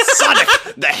 Sonic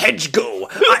the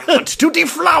Hedgehog, I want to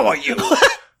deflower you!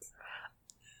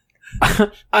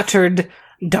 Uttered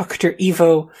Dr.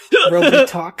 Evo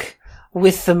Robotalk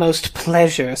with the most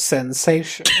pleasure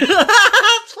sensation.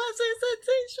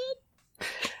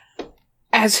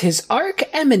 As his arch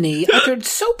enemy uttered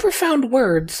so profound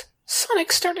words,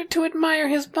 Sonic started to admire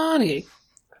his body.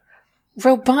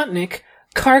 Robotnik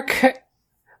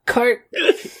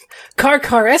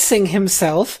caressing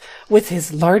himself with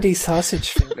his lardy sausage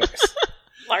fingers.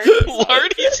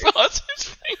 Lardy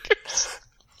sausage fingers?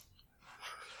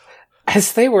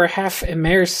 As they were half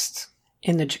immersed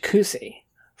in the jacuzzi,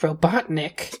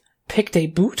 Robotnik picked a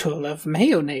bottle of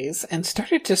mayonnaise and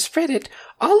started to spread it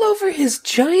all over his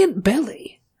giant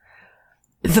belly.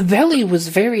 The belly was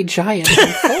very giant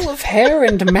and full of hair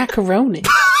and macaroni.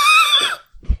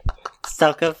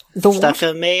 Stuck a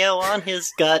mayo on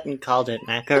his gut and called it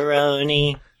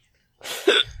macaroni.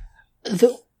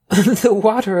 The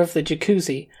water of the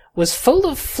jacuzzi was full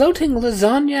of floating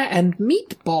lasagna and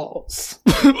meatballs.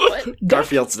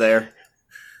 Garfield's there.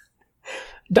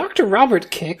 Dr.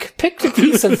 Robert Kick picked a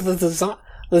piece of the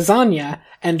lasagna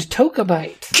and took a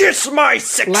bite. Kiss my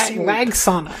sexy...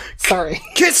 Lagsana. Sorry.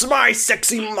 Kiss my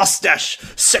sexy mustache,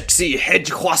 sexy head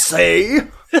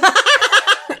croissant.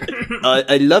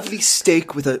 A lovely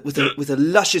steak with a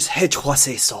luscious head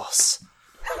croissant sauce.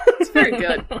 It's very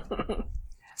good.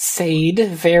 Said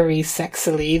very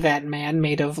sexily that man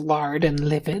made of lard and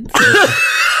lipids.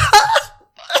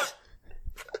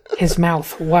 His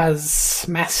mouth was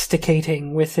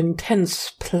masticating with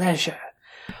intense pleasure.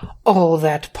 All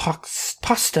that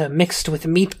pasta mixed with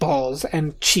meatballs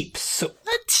and cheap soup.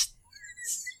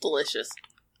 Delicious.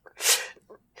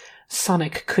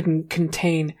 Sonic couldn't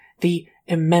contain the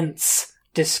immense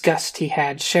disgust he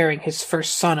had sharing his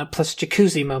first sauna plus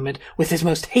jacuzzi moment with his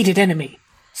most hated enemy.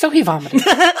 So he vomited.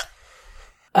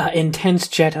 An intense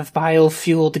jet of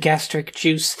bile-fueled gastric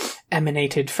juice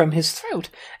emanated from his throat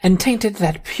and tainted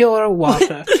that pure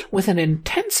water with an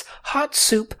intense hot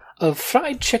soup of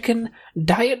fried chicken,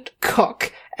 diet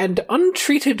coke, and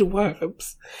untreated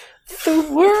worms. The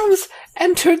worms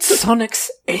entered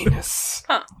Sonic's anus.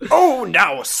 Huh. Oh,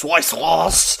 now, Swiss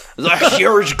Ross, the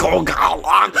huge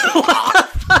Gogala.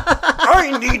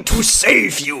 I need to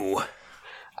save you.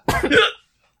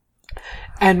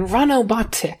 And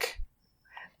Ranobotic,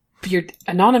 your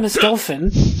anonymous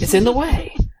dolphin, is in the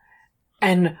way.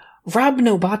 And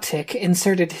Robnobotic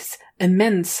inserted his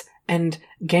immense and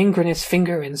gangrenous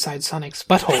finger inside Sonic's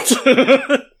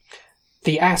butthole.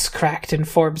 The ass cracked and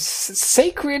formed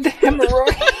sacred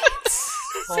hemorrhoids.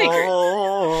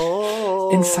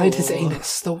 Inside his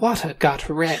anus, the water got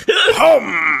red.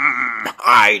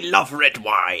 I love red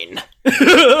wine.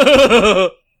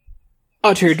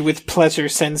 Uttered with pleasure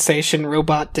sensation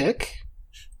Robot Dick.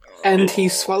 And he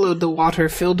swallowed the water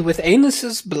filled with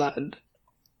Anus's blood.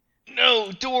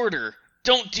 No, Dorter,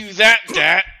 don't do that,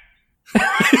 Dat.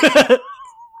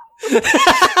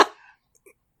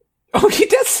 Oh, he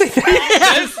does say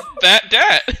that. That.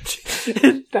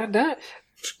 that.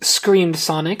 Screamed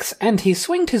Sonics, and he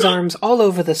swinged his arms all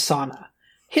over the sauna.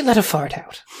 He let a fart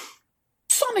out.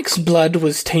 Sonic's blood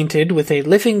was tainted with a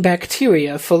living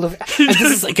bacteria full of... And this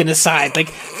is like an aside, like,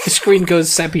 the screen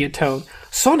goes sepia tone.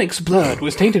 Sonic's blood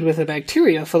was tainted with a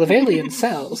bacteria full of alien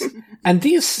cells, and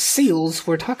these seals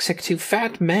were toxic to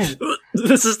fat men.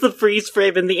 This is the freeze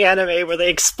frame in the anime where they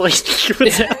explain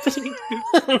what's happening.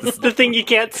 It's the thing you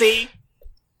can't see.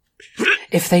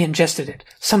 If they ingested it,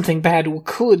 something bad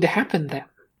could happen them.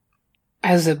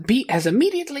 As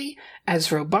immediately as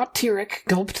Roboteric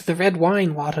gulped the red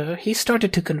wine water, he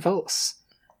started to convulse.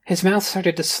 His mouth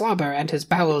started to slobber and his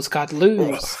bowels got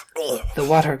loose. The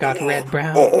water got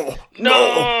red-brown.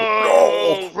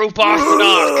 No!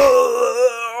 Robotnik!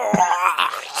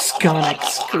 Sonic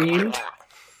screamed.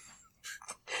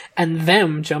 And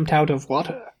them jumped out of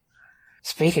water.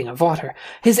 Speaking of water,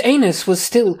 his anus was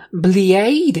still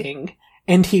bleeding,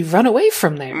 and he run away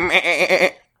from there.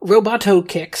 Roboto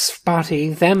Kick's body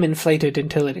them inflated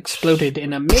until it exploded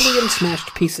in a million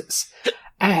smashed pieces.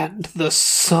 And the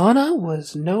sauna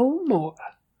was no more.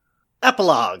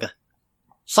 Epilogue.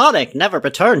 Sonic never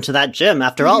returned to that gym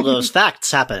after all those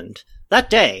facts happened. That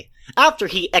day, after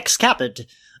he excapped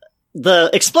the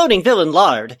exploding villain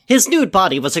Lard, his nude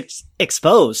body was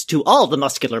exposed to all the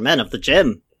muscular men of the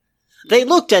gym. They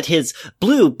looked at his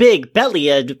blue, big,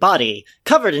 bellied body,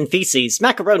 covered in feces,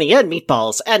 macaroni and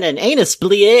meatballs, and an anus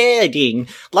bleeding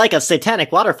like a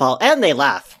satanic waterfall, and they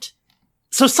laughed.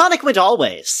 So Sonic went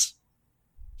always.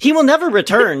 He will never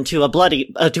return to a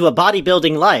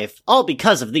bodybuilding life, all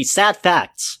because of these sad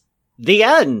facts. The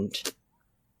end.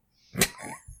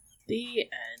 The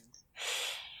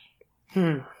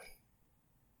end.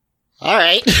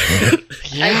 Alright.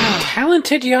 Yeah.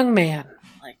 Talented young man.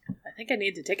 I think I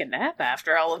need to take a nap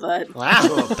after all of that. Wow.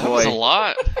 Oh, That was a boy.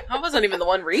 lot. I wasn't even the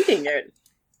one reading it.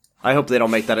 I hope they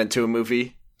don't make that into a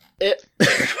movie.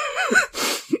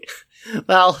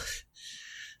 Well,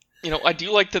 You know, I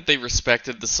do like that they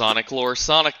respected the Sonic lore.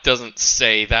 Sonic doesn't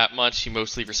say that much. He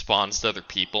mostly responds to other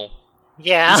people.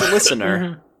 yeah. He's a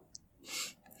listener.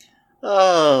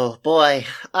 Oh, boy.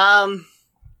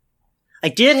 I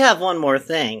did have one more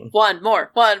thing. One more.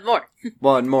 One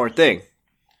more thing.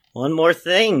 One more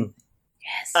thing.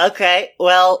 Yes. Okay,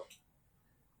 well,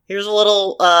 here's a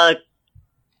little,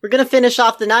 we're gonna finish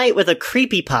off the night with a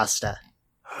creepypasta.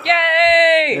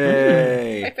 Yay!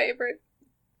 Hey. My favorite.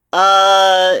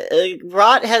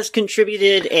 Rot has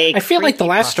contributed a. I feel like the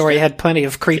last story had plenty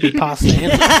of creepy pasta in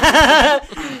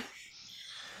it.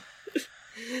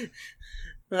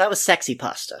 Well, that was sexy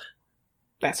pasta.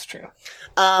 That's true.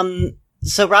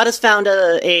 So Rod has found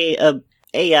a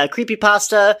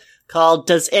creepypasta called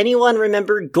 "Does Anyone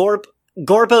Remember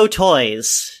Gorbo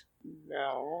Toys?"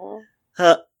 No.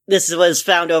 This was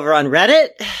found over on Reddit,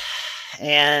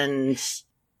 and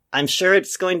I'm sure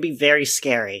it's going to be very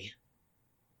scary.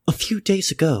 A few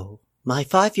days ago, my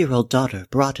 5-year-old daughter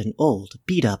brought an old,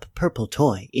 beat-up purple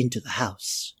toy into the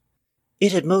house.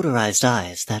 It had motorized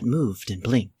eyes that moved and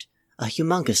blinked, a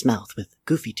humongous mouth with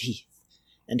goofy teeth,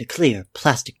 and a clear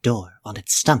plastic door on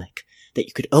its stomach that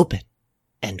you could open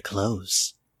and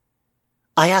close.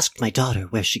 I asked my daughter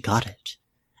where she got it,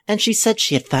 and she said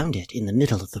she had found it in the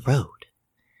middle of the road.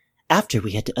 After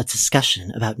we had a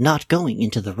discussion about not going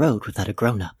into the road without a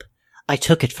grown-up, I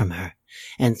took it from her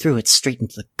and threw it straight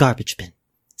into the garbage bin,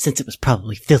 since it was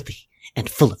probably filthy and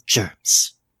full of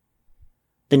germs.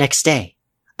 The next day,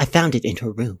 I found it in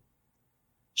her room.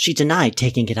 She denied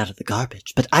taking it out of the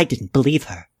garbage, but I didn't believe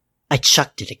her. I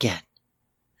chucked it again.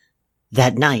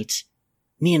 That night,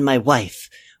 me and my wife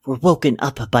were woken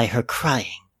up by her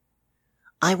crying.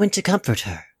 I went to comfort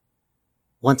her.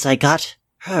 Once I got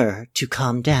her to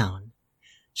calm down,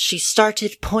 she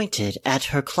started pointed at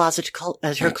her closed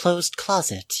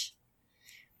closet.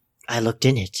 I looked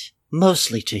in it,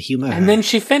 mostly to humor her. And then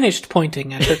she finished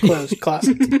pointing at her closed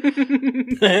closet.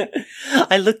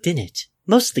 I looked in it,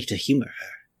 mostly to humor her.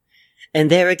 And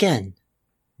there again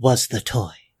was the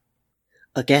toy.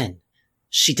 Again,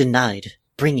 she denied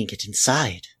bringing it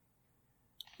inside.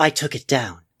 I took it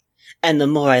down, and the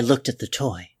more I looked at the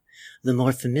toy, the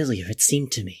more familiar it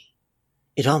seemed to me.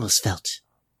 It almost felt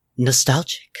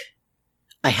nostalgic.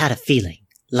 I had a feeling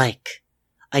like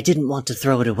I didn't want to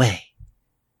throw it away.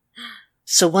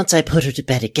 So once I put her to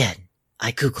bed again,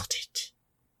 I Googled it.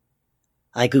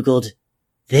 I Googled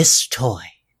this toy.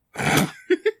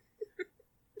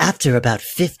 After about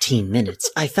 15 minutes,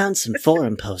 I found some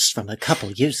forum posts from a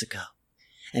couple years ago,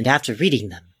 and after reading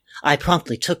them, I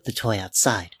promptly took the toy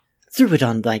outside, threw it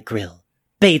on my grill,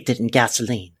 bathed it in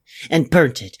gasoline, and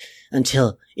burnt it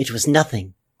until it was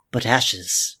nothing but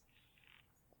ashes.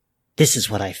 This is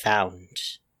what I found.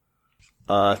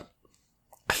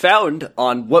 Found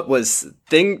on what was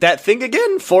that thing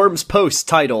again? Forum's post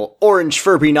title, Orange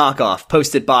Furby Knockoff,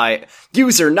 posted by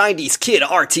user 90s Kid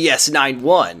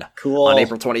RTS91. Cool. On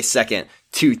April 22nd,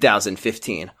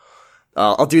 2015.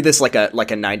 I'll do this like a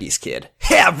 90s kid.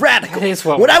 Yeah, radical! That is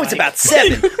what when we're I was like. about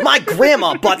 7, my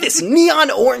grandma bought this neon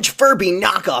orange Furby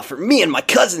knockoff for me and my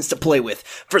cousins to play with.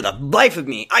 For the life of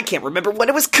me, I can't remember what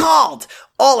it was called.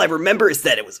 All I remember is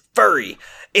that it was furry.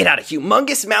 It had a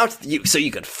humongous mouth so you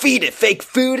could feed it fake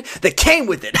food that came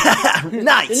with it.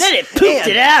 Nice! And then it pooped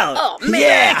it out. Oh, man.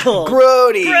 Yeah, Radical.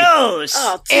 grody! Gross!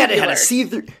 Oh, And it had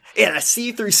tubular. a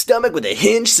see-through stomach with a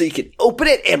hinge so you could open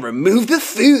it and remove the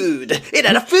food. It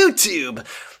had a food tube.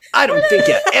 I don't think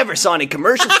I ever saw any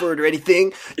commercials for it or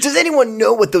anything. Does anyone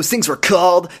know what those things were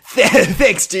called?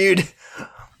 Thanks, dude.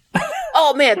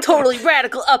 Oh man, totally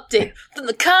radical update. From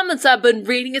the comments I've been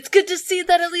reading, it's good to see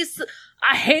that at least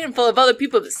a handful of other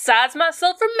people besides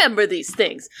myself remember these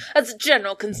things. As a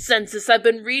general consensus I've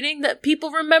been reading that people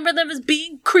remember them as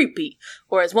being creepy,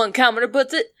 or as one commenter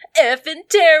puts it, effing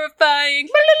terrifying.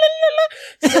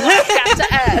 So I got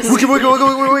to ask,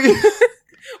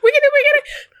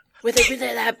 were they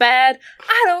really that bad?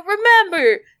 I don't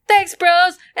remember. Thanks,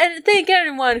 bros, and thank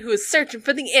everyone who is searching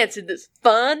for the answer to this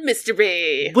fun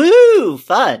mystery. Woo!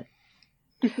 Fun.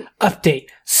 Update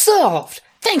solved.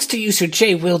 Thanks to user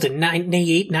J Wilden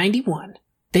 9891.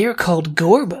 They are called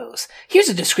Gorbos. Here's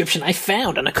a description I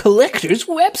found on a collector's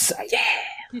website.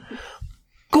 Yeah.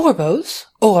 Gorbos,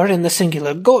 or in the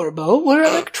singular Gorbo, were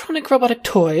electronic robotic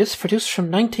toys produced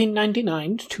from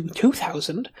 1999 to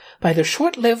 2000 by the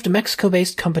short-lived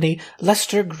Mexico-based company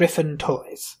Lester Griffin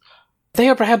Toys. They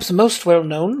are perhaps most well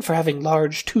known for having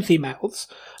large, toothy mouths,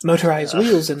 motorized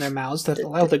wheels in their mouths that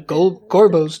allow the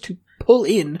Gorbos to pull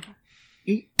in,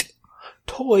 eat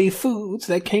toy foods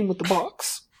that came with the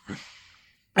box,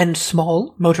 and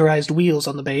small, motorized wheels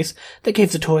on the base that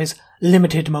gave the toys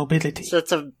limited mobility. So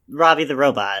it's a Robbie the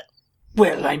Robot.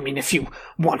 Well, I mean, if you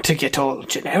want to get all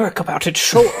generic about it,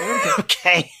 sure. But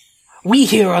Okay. we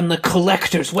here on the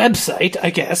collector's website,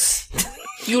 I guess.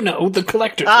 You know, the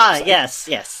collector's website.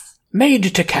 Yes. Made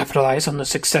to capitalize on the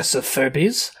success of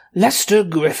Furbies, Lester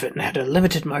Griffin had a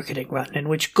limited marketing run in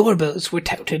which Gorbos were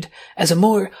touted as a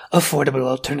more affordable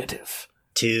alternative.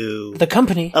 To... The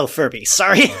company Oh, Furby.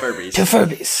 Sorry. Furbies. to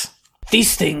Furbies.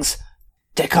 These things,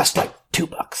 they cost like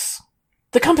 $2.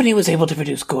 The company was able to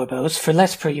produce Gorbos for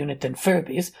less per unit than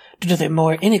Furbies due to their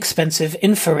more inexpensive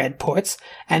infrared ports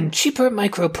and cheaper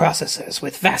microprocessors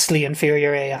with vastly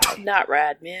inferior AI. Not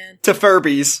rad, man. To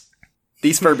Furbies.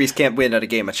 These Furbies can't win at a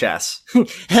game of chess.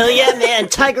 Hell yeah, man!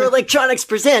 Tiger Electronics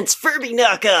presents Furby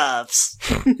knockoffs.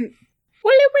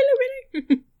 Willy,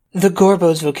 willy. The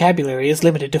Gorbos vocabulary is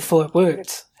limited to 4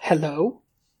 words. Hello,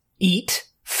 eat,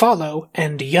 follow,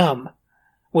 and yum.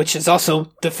 Which is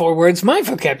also the 4 words my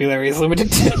vocabulary is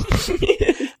limited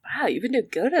to. Wow, you've been doing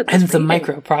good at this. And the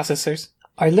reading. microprocessors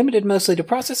are limited mostly to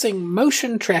processing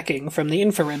motion tracking from the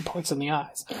infrared ports in the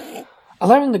eyes,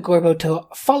 allowing the Gorbo to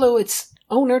follow its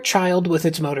owner child with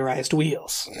its motorized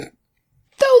wheels.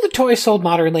 Though the toy sold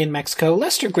moderately in Mexico,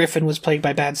 Lester Griffin was plagued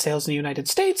by bad sales in the United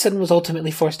States and was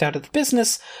ultimately forced out of the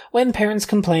business when parents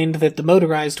complained that the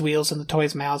motorized wheels in the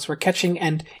toys' mouths were catching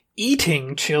and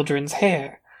eating children's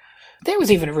hair. There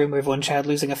was even a rumor of one child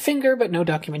losing a finger, but no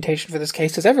documentation for this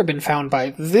case has ever been found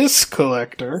by this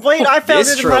collector. Wait, I found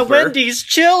This it in my trooper. Wendy's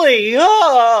chili!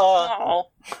 Oh! Oh,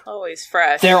 always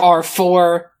fresh. There are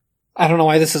 4... I don't know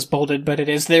why this is bolded, but it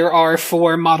is. There are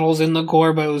 4 models in the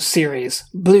Gorbos series.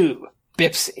 Blue,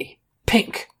 Bipsy,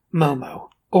 Pink, Momo,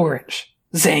 Orange,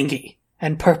 Zangy,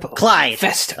 and Purple. Clyde.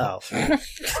 Festo. Oh.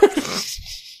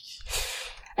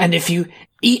 And if you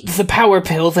eat the power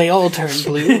pill, they all turn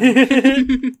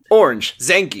blue. Orange,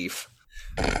 Zangief.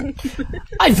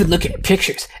 I've been looking at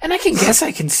pictures, and I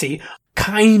can see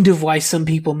kind of why some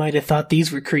people might have thought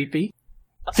these were creepy.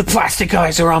 The plastic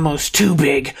eyes are almost too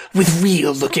big, with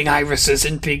real-looking irises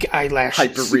and big eyelashes.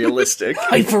 Hyper-realistic.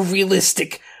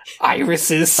 Hyper-realistic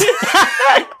irises.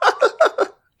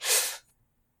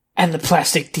 And the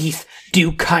plastic teeth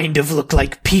do kind of look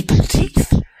like people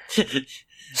teeth.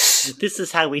 This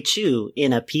is how we chew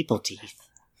in a people teeth.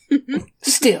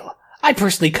 Still, I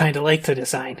personally kind of like the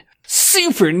design.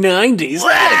 Super 90s.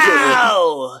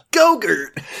 Wow!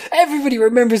 Go-Gurt. Everybody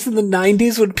remembers in the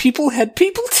 90s when people had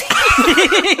people teeth.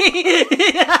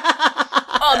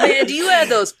 Oh man, do you have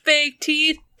those fake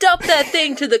teeth? Dump that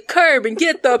thing to the curb and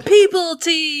get the people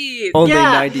teeth! Only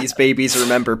Yeah. 90s babies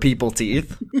remember people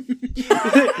teeth.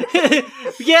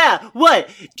 Yeah, what?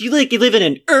 Do you live in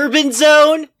an urban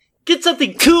zone? Get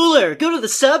something cooler! Go to the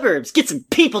suburbs! Get some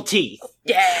people teeth!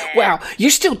 Yeah! Wow, you're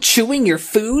still chewing your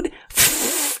food?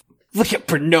 Look at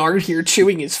Bernard here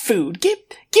chewing his food.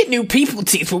 Get new people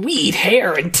teeth where we eat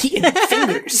hair and teeth and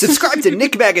fingers. Subscribe to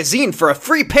Nick Magazine for a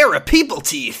free pair of people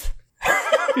teeth.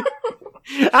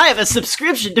 I have a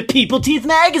subscription to People Teeth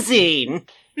Magazine!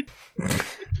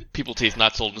 People teeth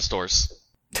not sold in stores.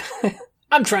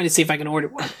 I'm trying to see if I can order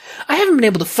one. I haven't been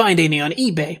able to find any on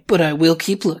eBay, but I will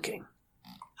keep looking.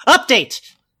 Update!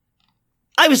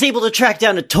 I was able to track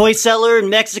down a toy seller in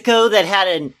Mexico that had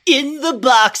an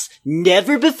in-the-box,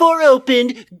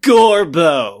 never-before-opened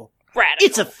Gorbo. Radical.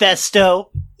 It's a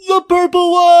Festo. The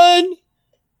purple one!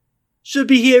 Should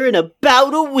be here in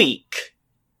about a week.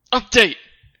 Update!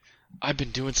 I've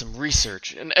been doing some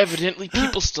research, and evidently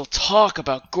people still talk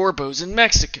about Gorbos in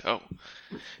Mexico.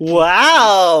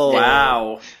 Wow!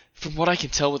 Wow. From what I can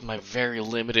tell with my very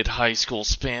limited high school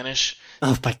Spanish,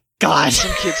 Oh my god.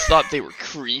 some kids thought they were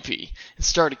creepy and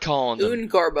started calling them Un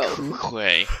Gorbo.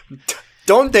 Cuque.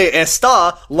 Donde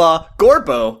está la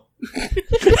Gorbo?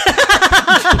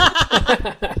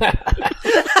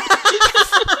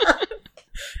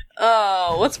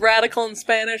 Oh, what's radical in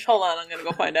Spanish? Hold on, I'm gonna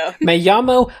go find out. Me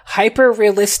llamo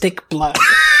hyper-realistic blood.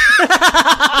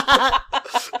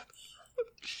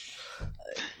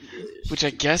 Which I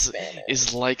guess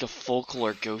is like a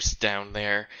folklore ghost down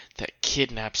there that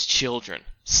kidnaps children.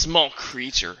 Small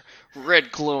creature,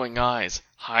 red glowing eyes,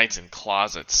 hides in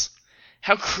closets.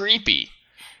 How creepy!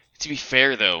 To be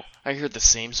fair though, I heard the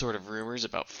same sort of rumors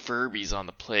about Furbies on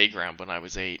the playground when I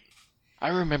was 8. I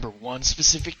remember one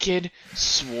specific kid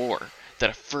swore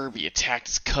that a Furby attacked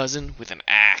his cousin with an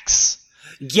axe.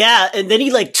 Yeah, and then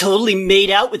he totally made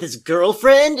out with his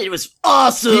girlfriend. It was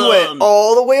awesome! He went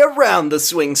all the way around the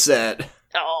swing set.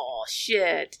 Oh,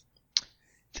 shit.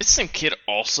 This same kid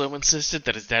also insisted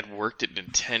that his dad worked at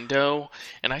Nintendo,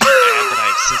 and I should add that I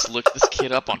have since looked this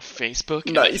kid up on Facebook,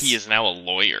 and that Nice. he is now a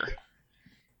lawyer.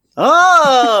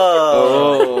 Oh!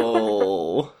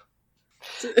 Oh.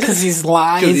 Because he's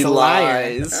lying. 'Cause He's he a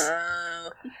liar. lies.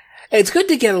 It's good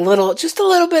to get just a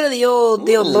little bit of the old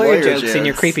lawyer lawyer jokes in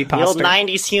your jokes. The old creepypasta.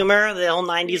 90s humor, the old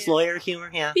 90s lawyer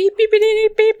humor, yeah. Beep, beep,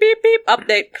 beep, beep, beep, beep.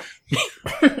 Update.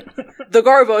 The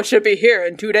Gorbo should be here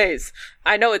in 2 days.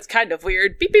 I know it's kind of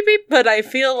weird, beep beep beep, but I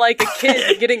feel like a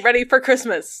kid getting ready for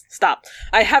Christmas. Stop.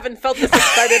 I haven't felt this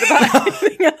excited about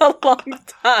anything in a long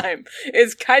time.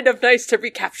 It's kind of nice to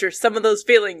recapture some of those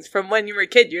feelings from when you were a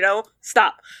kid, you know?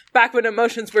 Stop. Back when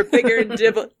emotions were bigger and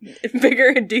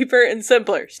bigger and deeper and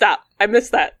simpler. Stop. I miss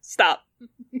that. Stop.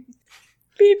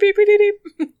 Beep beep beep beep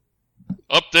beep.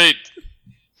 Update!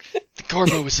 The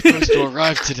Gorbo was supposed to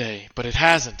arrive today, but it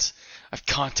hasn't. I've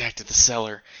contacted the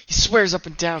seller. He swears up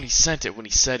and down he sent it when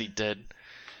he said he did.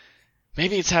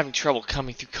 Maybe it's having trouble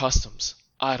coming through customs.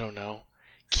 I don't know.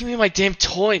 Give me my damn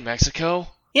toy, Mexico!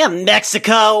 Yeah,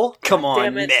 Mexico! Come on,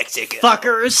 Damn it. Mexico.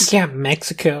 Fuckers! Yeah,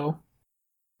 Mexico.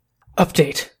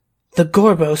 Update. The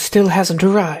Gorbo still hasn't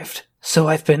arrived, so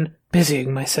I've been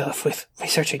busying myself with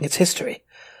researching its history.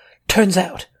 Turns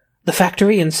out, the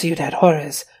factory in Ciudad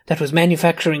Juarez that was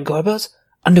manufacturing Gorbos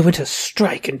underwent a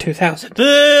strike in 2000.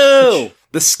 Boo!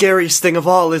 The scariest thing of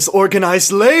all is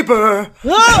organized labor.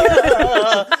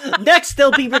 Next,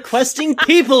 they'll be requesting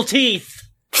people teeth!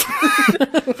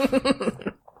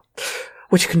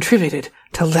 Which contributed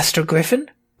to Lester Griffin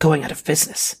going out of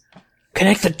business.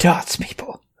 Connect the dots,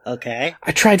 people. Okay.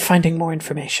 I tried finding more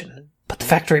information, but the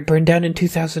factory burned down in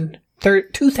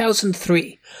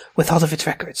 2003 with all of its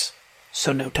records.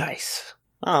 So no dice.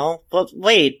 Oh, but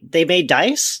wait, they made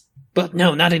dice? But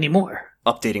no, not anymore.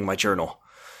 Updating my journal.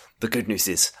 The good news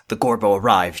is, the Gorbo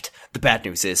arrived. The bad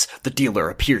news is, the dealer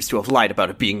appears to have lied about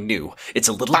it being new. It's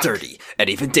a little dirty, and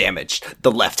even damaged.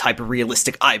 The left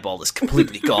hyper-realistic eyeball is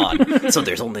completely gone, so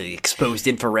there's only the exposed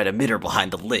infrared emitter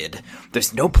behind the lid.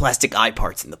 There's no plastic eye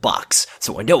parts in the box,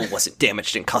 so I know it wasn't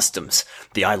damaged in customs.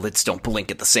 The eyelids don't blink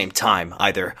at the same time,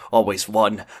 either always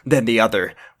one, then the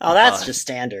other. Oh, that's just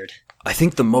standard. I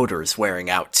think the motor is wearing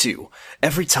out, too.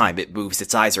 Every time it moves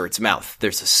its eyes or its mouth,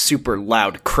 there's a super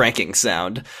loud cranking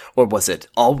sound. Or was it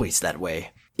always that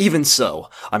way? Even so,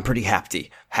 I'm pretty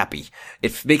happy.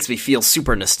 It makes me feel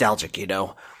super nostalgic, you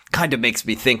know? Kinda makes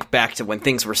me think back to when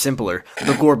things were simpler.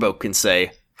 The Gorbo can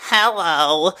say,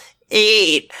 hello,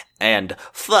 eat, and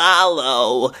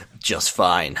follow just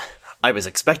fine. I was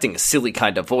expecting a silly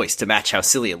kind of voice to match how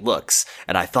silly it looks,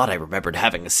 and I thought I remembered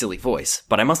having a silly voice,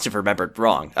 but I must have remembered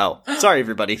wrong. Oh, sorry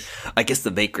everybody. I guess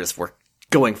the makers were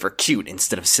going for cute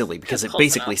instead of silly, because it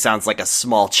basically sounds like a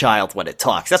small child when it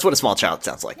talks. That's what a small child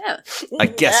sounds like. Yeah.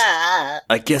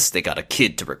 I guess they got a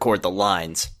kid to record the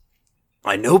lines.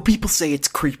 I know people say it's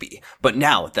creepy, but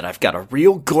now that I've got a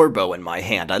real Gorbo in my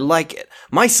hand, I like it.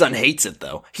 My son hates it,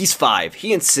 though. He's 5.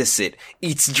 He insists it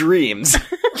eats dreams.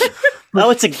 Oh,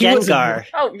 it's a Gengar.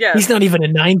 Oh, yeah. He's not even a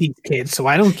 90s kid, so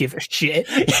I don't give a shit.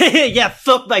 Yeah,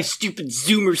 fuck my stupid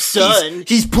Zoomer son.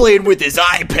 He's playing with his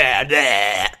iPad.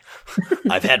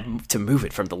 I've had to move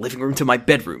it from the living room to my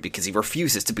bedroom because he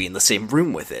refuses to be in the same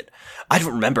room with it. I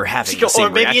don't remember having the same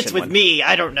reaction. Or maybe it's with me,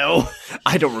 I don't know.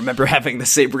 I don't remember having the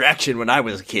same reaction when I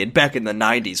was a kid, back in the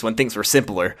 90s when things were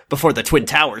simpler, before the Twin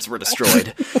Towers were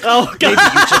destroyed. Oh,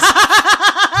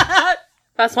 God.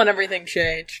 That's when everything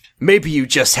changed. Maybe you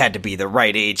just had to be the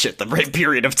right age at the right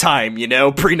period of time, you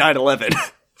know, pre-9/11.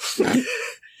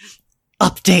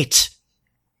 Update.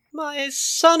 My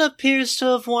son appears to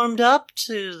have warmed up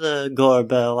to the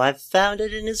Gorbo. I've found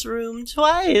it in his room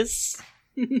twice.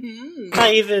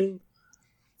 I even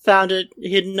found it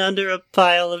hidden under a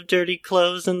pile of dirty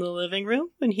clothes in the living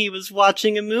room when he was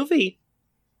watching a movie.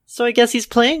 So I guess he's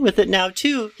playing with it now,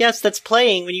 too. Yes, that's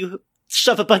playing when you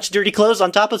shove a bunch of dirty clothes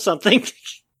on top of something.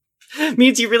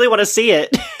 Means you really want to see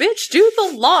it. Bitch, do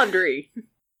the laundry.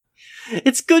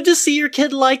 It's good to see your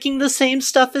kid liking the same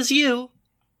stuff as you.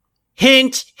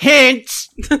 Hint, hint!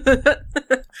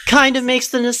 Kinda makes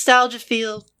the nostalgia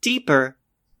feel deeper.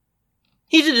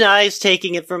 He denies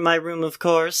taking it from my room, of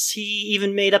course. He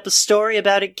even made up a story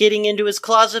about it getting into his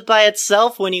closet by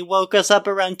itself when he woke us up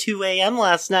around 2 a.m.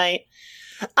 last night.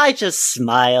 I just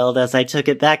smiled as I took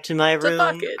it back to my room.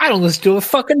 Fuck it. I don't listen to a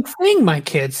fucking thing my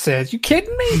kid says. You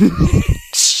kidding me?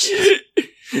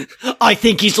 I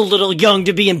think he's a little young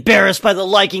to be embarrassed by the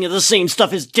liking of the same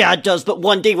stuff his dad does, but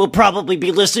one day we'll probably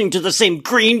be listening to the same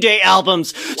Green Day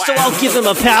albums, so I'll give him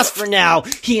a pass for now.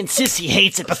 He insists he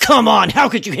hates it, but come on, how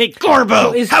could you hate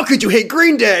Gorbo? How could you hate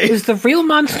Green Day? Is the real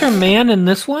monster man in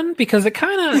this one? Because it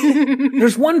kind of...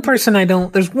 There's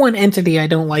one entity I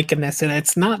don't like in this, and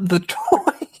it's not the toy.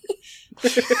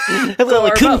 Well,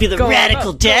 it couldn't be the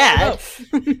radical dad.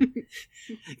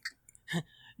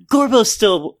 Gorbo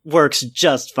still works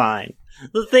just fine.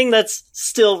 The thing that's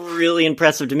still really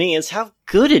impressive to me is how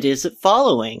good it is at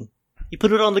following. You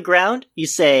put it on the ground, you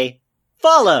say,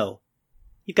 follow.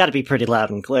 You've got to be pretty loud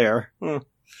and clear.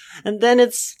 And then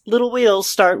its little wheels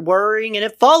start whirring and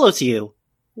it follows you.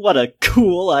 What a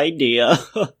cool idea.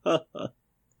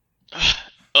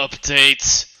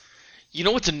 Updates. You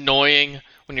know what's annoying?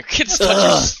 When your kids touch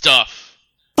your stuff.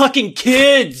 Fucking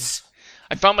kids!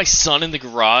 I found my son in the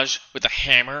garage with a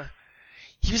hammer.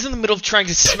 He was in the middle of trying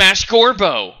to smash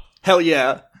Gorbo. Hell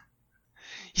yeah.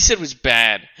 He said it was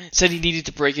bad. Said he needed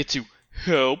to break it to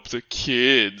help the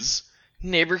kids.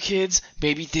 Neighbor kids,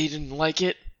 maybe they didn't like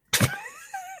it.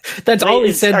 That's all he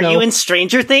Wait, said, are though. you in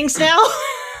Stranger Things now?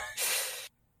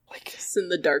 It's in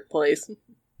the dark place.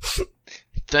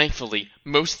 Thankfully,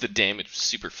 most of the damage was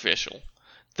superficial.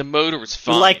 The motor was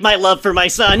fine. Like my love for my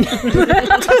son.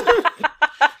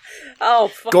 Oh,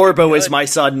 fuck. Gorbo is my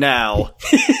son now.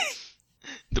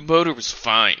 The motor was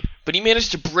fine, but he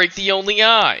managed to break the only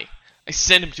eye. I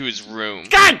sent him to his room.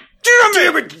 God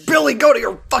damn it, Billy, go to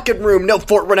your fucking room. No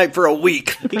Fortnite for a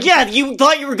week. Yeah, you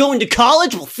thought you were going to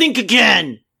college? Well, think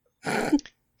again.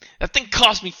 That thing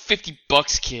cost me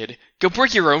 $50, kid. Go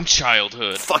break your own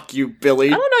childhood. Fuck you, Billy.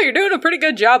 I don't know, you're doing a pretty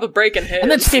good job of breaking his. And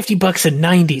that's $50 in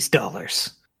 90s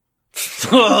dollars.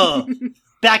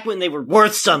 Back when they were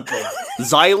worth something.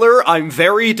 Zyler, I'm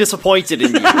very disappointed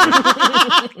in you.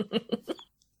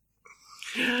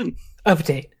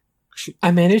 Update.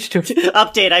 I managed to...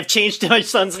 Update, I've changed my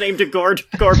son's name to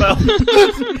Gorbo.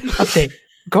 Update.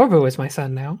 Gorbo is my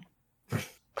son now.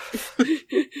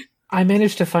 I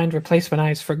managed to find replacement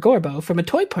eyes for Gorbo from a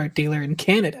toy part dealer in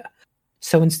Canada.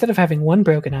 So instead of having one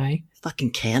broken eye,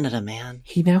 Fucking Canada, man.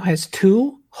 he now has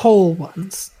 2 whole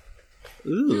ones.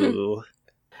 Ooh.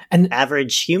 And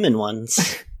Average human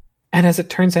ones. and as it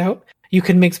turns out, you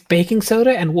can mix baking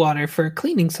soda and water for a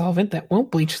cleaning solvent that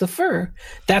won't bleach the fur.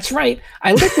 That's right.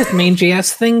 I let this mangy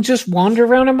ass thing just wander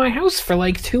around in my house for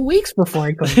like 2 weeks before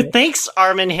I cleaned it. Thanks,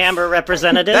 Arm & Hammer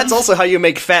representative. That's also how you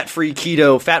make fat-free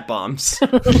keto fat bombs.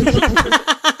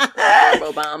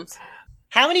 Gorbo bombs.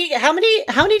 How many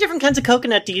different kinds of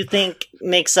coconut do you think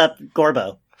makes up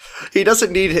Gorbo? He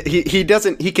doesn't need, he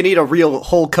can eat a real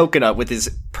whole coconut with his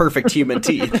perfect human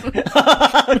teeth.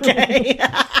 Okay.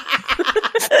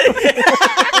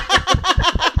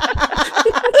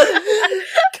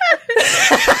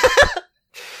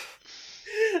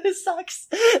 This sucks.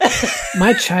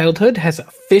 My childhood has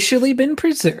officially been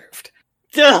preserved.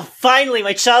 Ugh, finally,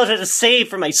 my childhood is saved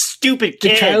from my stupid The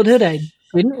kid. childhood I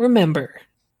didn't remember.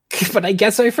 But I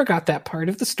guess I forgot that part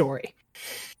of the story.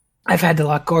 I've had to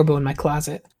lock Gorbo in my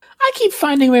closet. I keep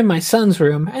finding him in my son's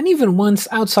room, and even once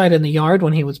outside in the yard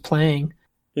when he was playing.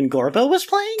 When Gorbo was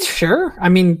playing? Sure, I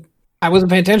mean, I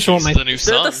wasn't paying attention to He's what the my... new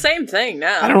They're son. the same thing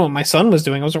now. I don't know what my son was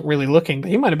doing. I wasn't really looking,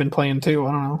 but he might have been playing too.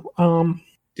 I don't know.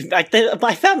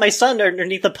 I found my son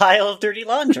underneath a pile of dirty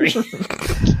laundry.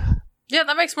 Yeah,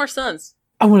 that makes more sense.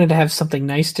 I wanted to have something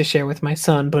nice to share with my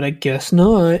son, but I guess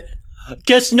not.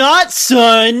 Guess not,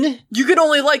 son! You can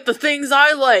only like the things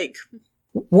I like.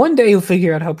 One day you'll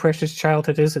figure out how precious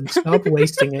childhood is and stop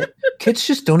wasting it. Kids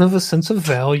just don't have a sense of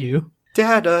value.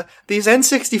 Dad, these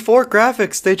N64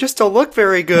 graphics, they just don't look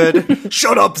very good.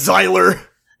 Shut up, Zyler!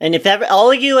 And if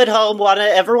all of you at home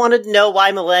ever wanted to know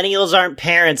why millennials aren't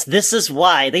parents, this is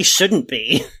why. They shouldn't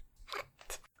be.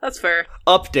 That's fair.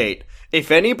 Update.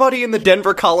 If anybody in the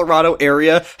Denver, Colorado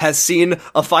area has seen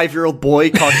a 5-year-old boy,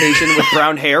 Caucasian with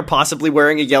brown hair, possibly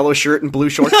wearing a yellow shirt and blue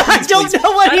shorts, I please, don't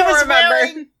know what I he don't was remember.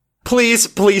 wearing. please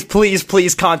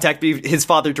contact me, his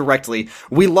father directly.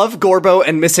 We love Gorbo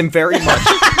and miss him very much.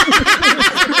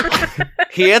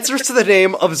 He answers to the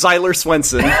name of Zyler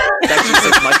Swenson. That just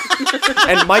says much.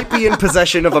 And might be in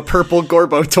possession of a purple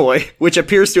Gorbo toy, which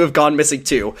appears to have gone missing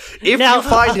too. If you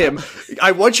find him,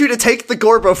 I want you to take the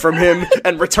Gorbo from him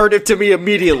and return it to me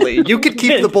immediately. You can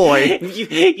keep the boy.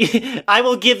 I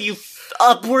will give you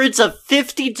upwards of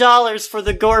 $50 for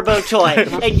the Gorbo toy,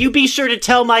 and you be sure to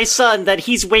tell my son that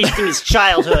he's wasting his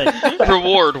childhood.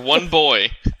 Reward 1 boy.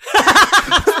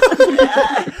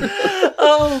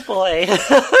 Oh boy.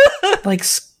 Like,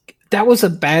 that was a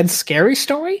bad, scary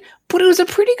story, but it was a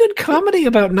pretty good comedy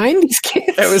about 90s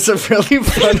kids. It was a really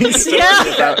funny story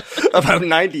Yeah. about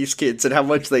 90s kids and how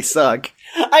much they suck.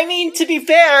 I mean, to be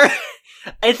fair,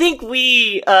 I think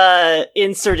we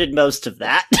inserted most of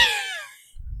that.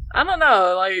 I don't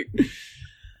know, like...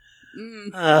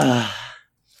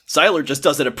 Zyler just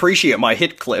doesn't appreciate my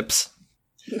hit clips.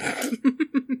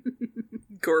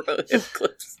 Gorbo hip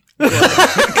clips.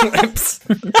 Clips.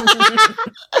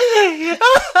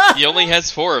 He only has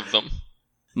 4 of them.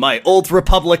 My Old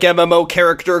Republic MMO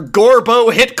character,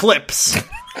 Gorbo hit clips.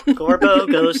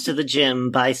 Gorbo Goes to the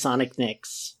Gym by Sonic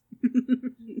Nyx.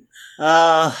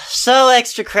 So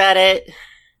extra credit.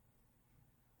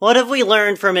 What have we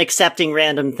learned from accepting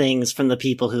random things from the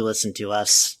people who listen to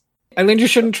us? Eileen, you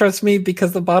shouldn't trust me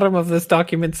because the bottom of this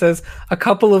document says a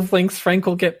couple of links Frank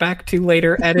will get back to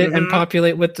later, edit and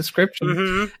populate with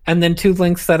descriptions, and then 2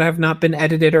 links that have not been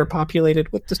edited or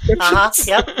populated with descriptions.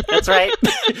 Yep, that's right.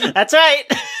 That's right.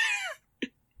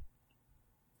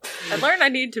 I learned I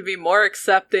need to be more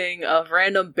accepting of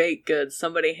random baked goods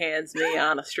somebody hands me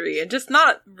on a street and just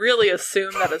not really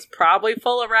assume that it's probably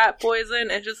full of rat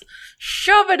poison and just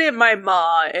shove it in my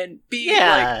maw and be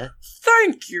like,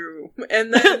 thank you.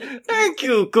 And then, thank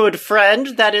you, good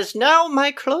friend. That is now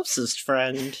my closest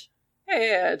friend.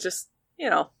 Yeah, just,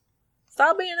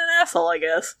 stop being an asshole, I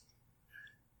guess.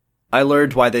 I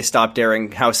learned why they stopped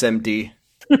airing House MD.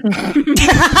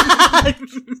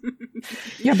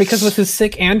 Yeah, because with his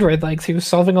sick android legs, he was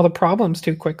solving all the problems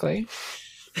too quickly.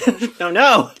 Oh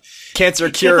no!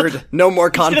 Cancer cured. No more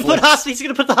conflicts. He's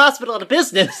gonna put the hospital out of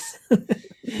business.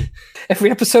 Every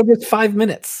episode was 5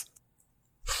 minutes.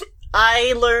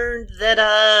 I learned that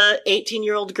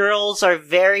 18-year-old girls are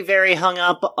very, very hung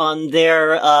up on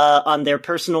their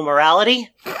personal morality.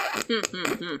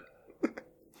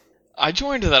 I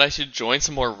joined that I should join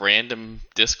some more random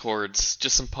Discords,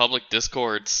 just some public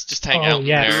Discords, just hang out in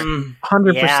there.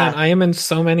 100%. Yeah. I am in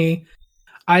so many.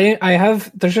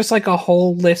 There's just like a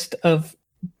whole list of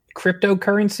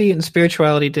cryptocurrency and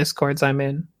spirituality Discords I'm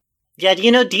in. Yeah,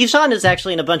 Dijon is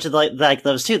actually in a bunch of like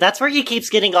those too. That's where he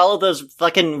keeps getting all of those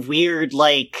fucking weird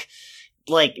like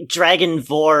Dragon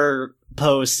Vor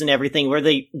posts and everything where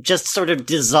they just sort of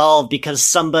dissolve because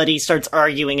somebody starts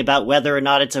arguing about whether or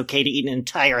not it's okay to eat an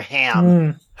entire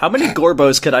ham. How many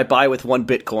Gorbos could I buy with 1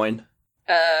 Bitcoin?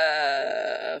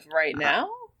 Right now?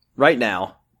 Right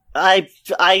now. I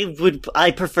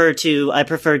prefer to buy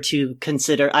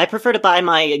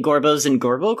my Gorbos in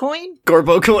Gorbo coin.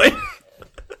 Gorbo coin.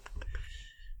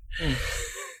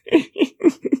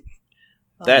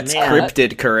 That's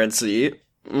cryptid currency.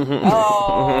 Mm-hmm.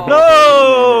 Oh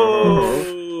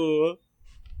no!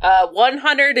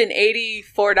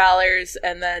 $184,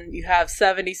 and then you have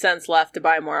 70 cents left to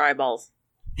buy more eyeballs.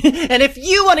 And if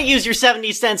you want to use your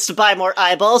 70 cents to buy more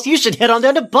eyeballs, you should head on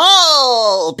down to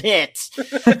Ball Pit.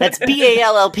 That's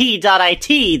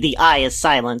BALLP.IT. The I is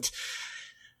silent.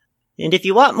 And if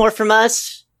you want more from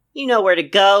us, you know where to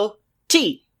go.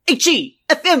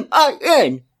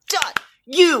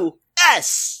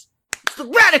 THEFMIN.US. The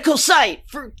radical site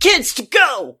for kids to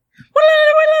go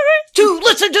to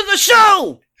listen to the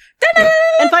show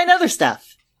and find other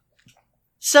stuff.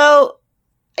 So,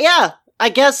 yeah, I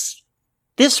guess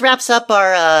this wraps up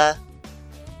our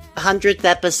 100th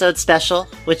episode special,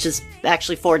 which is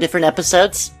actually 4 different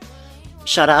episodes.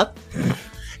 Shut up.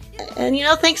 And,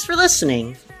 thanks for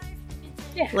listening.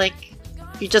 Yeah. Like,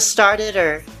 you just started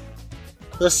or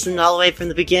listened all the way from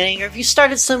the beginning, or if you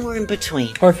started somewhere in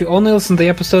between. Or if you only listen to the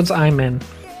episodes I'm in,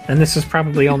 and this is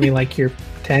probably only like your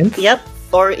 10th. Yep.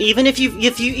 Or even if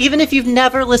you've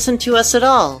never listened to us at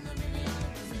all,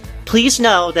 please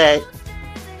know that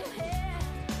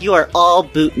you are all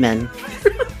bootmen.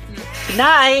 Good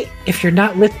night. If you're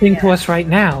not listening to us right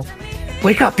now,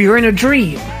 wake up, you're in a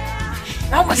dream.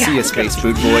 Oh my God. See you, Space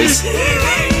Boot Boys.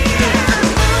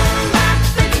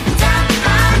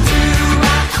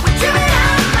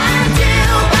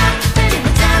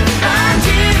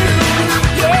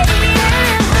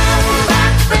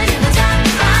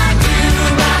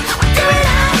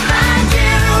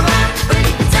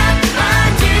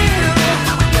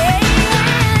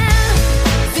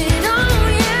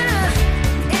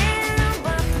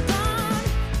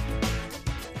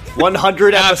 Happy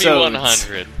 100 episodes.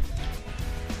 100.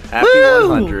 Happy Woo!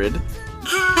 100.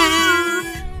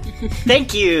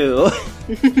 Thank you.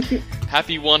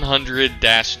 Happy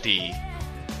 100-D.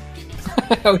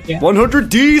 Oh yeah. 100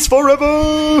 D's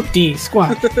forever. D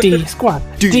squad. D squad.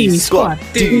 D squad.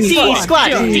 D squad. D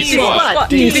squad. D squad.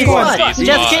 D squad.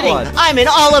 Just kidding. I'm in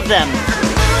all of them.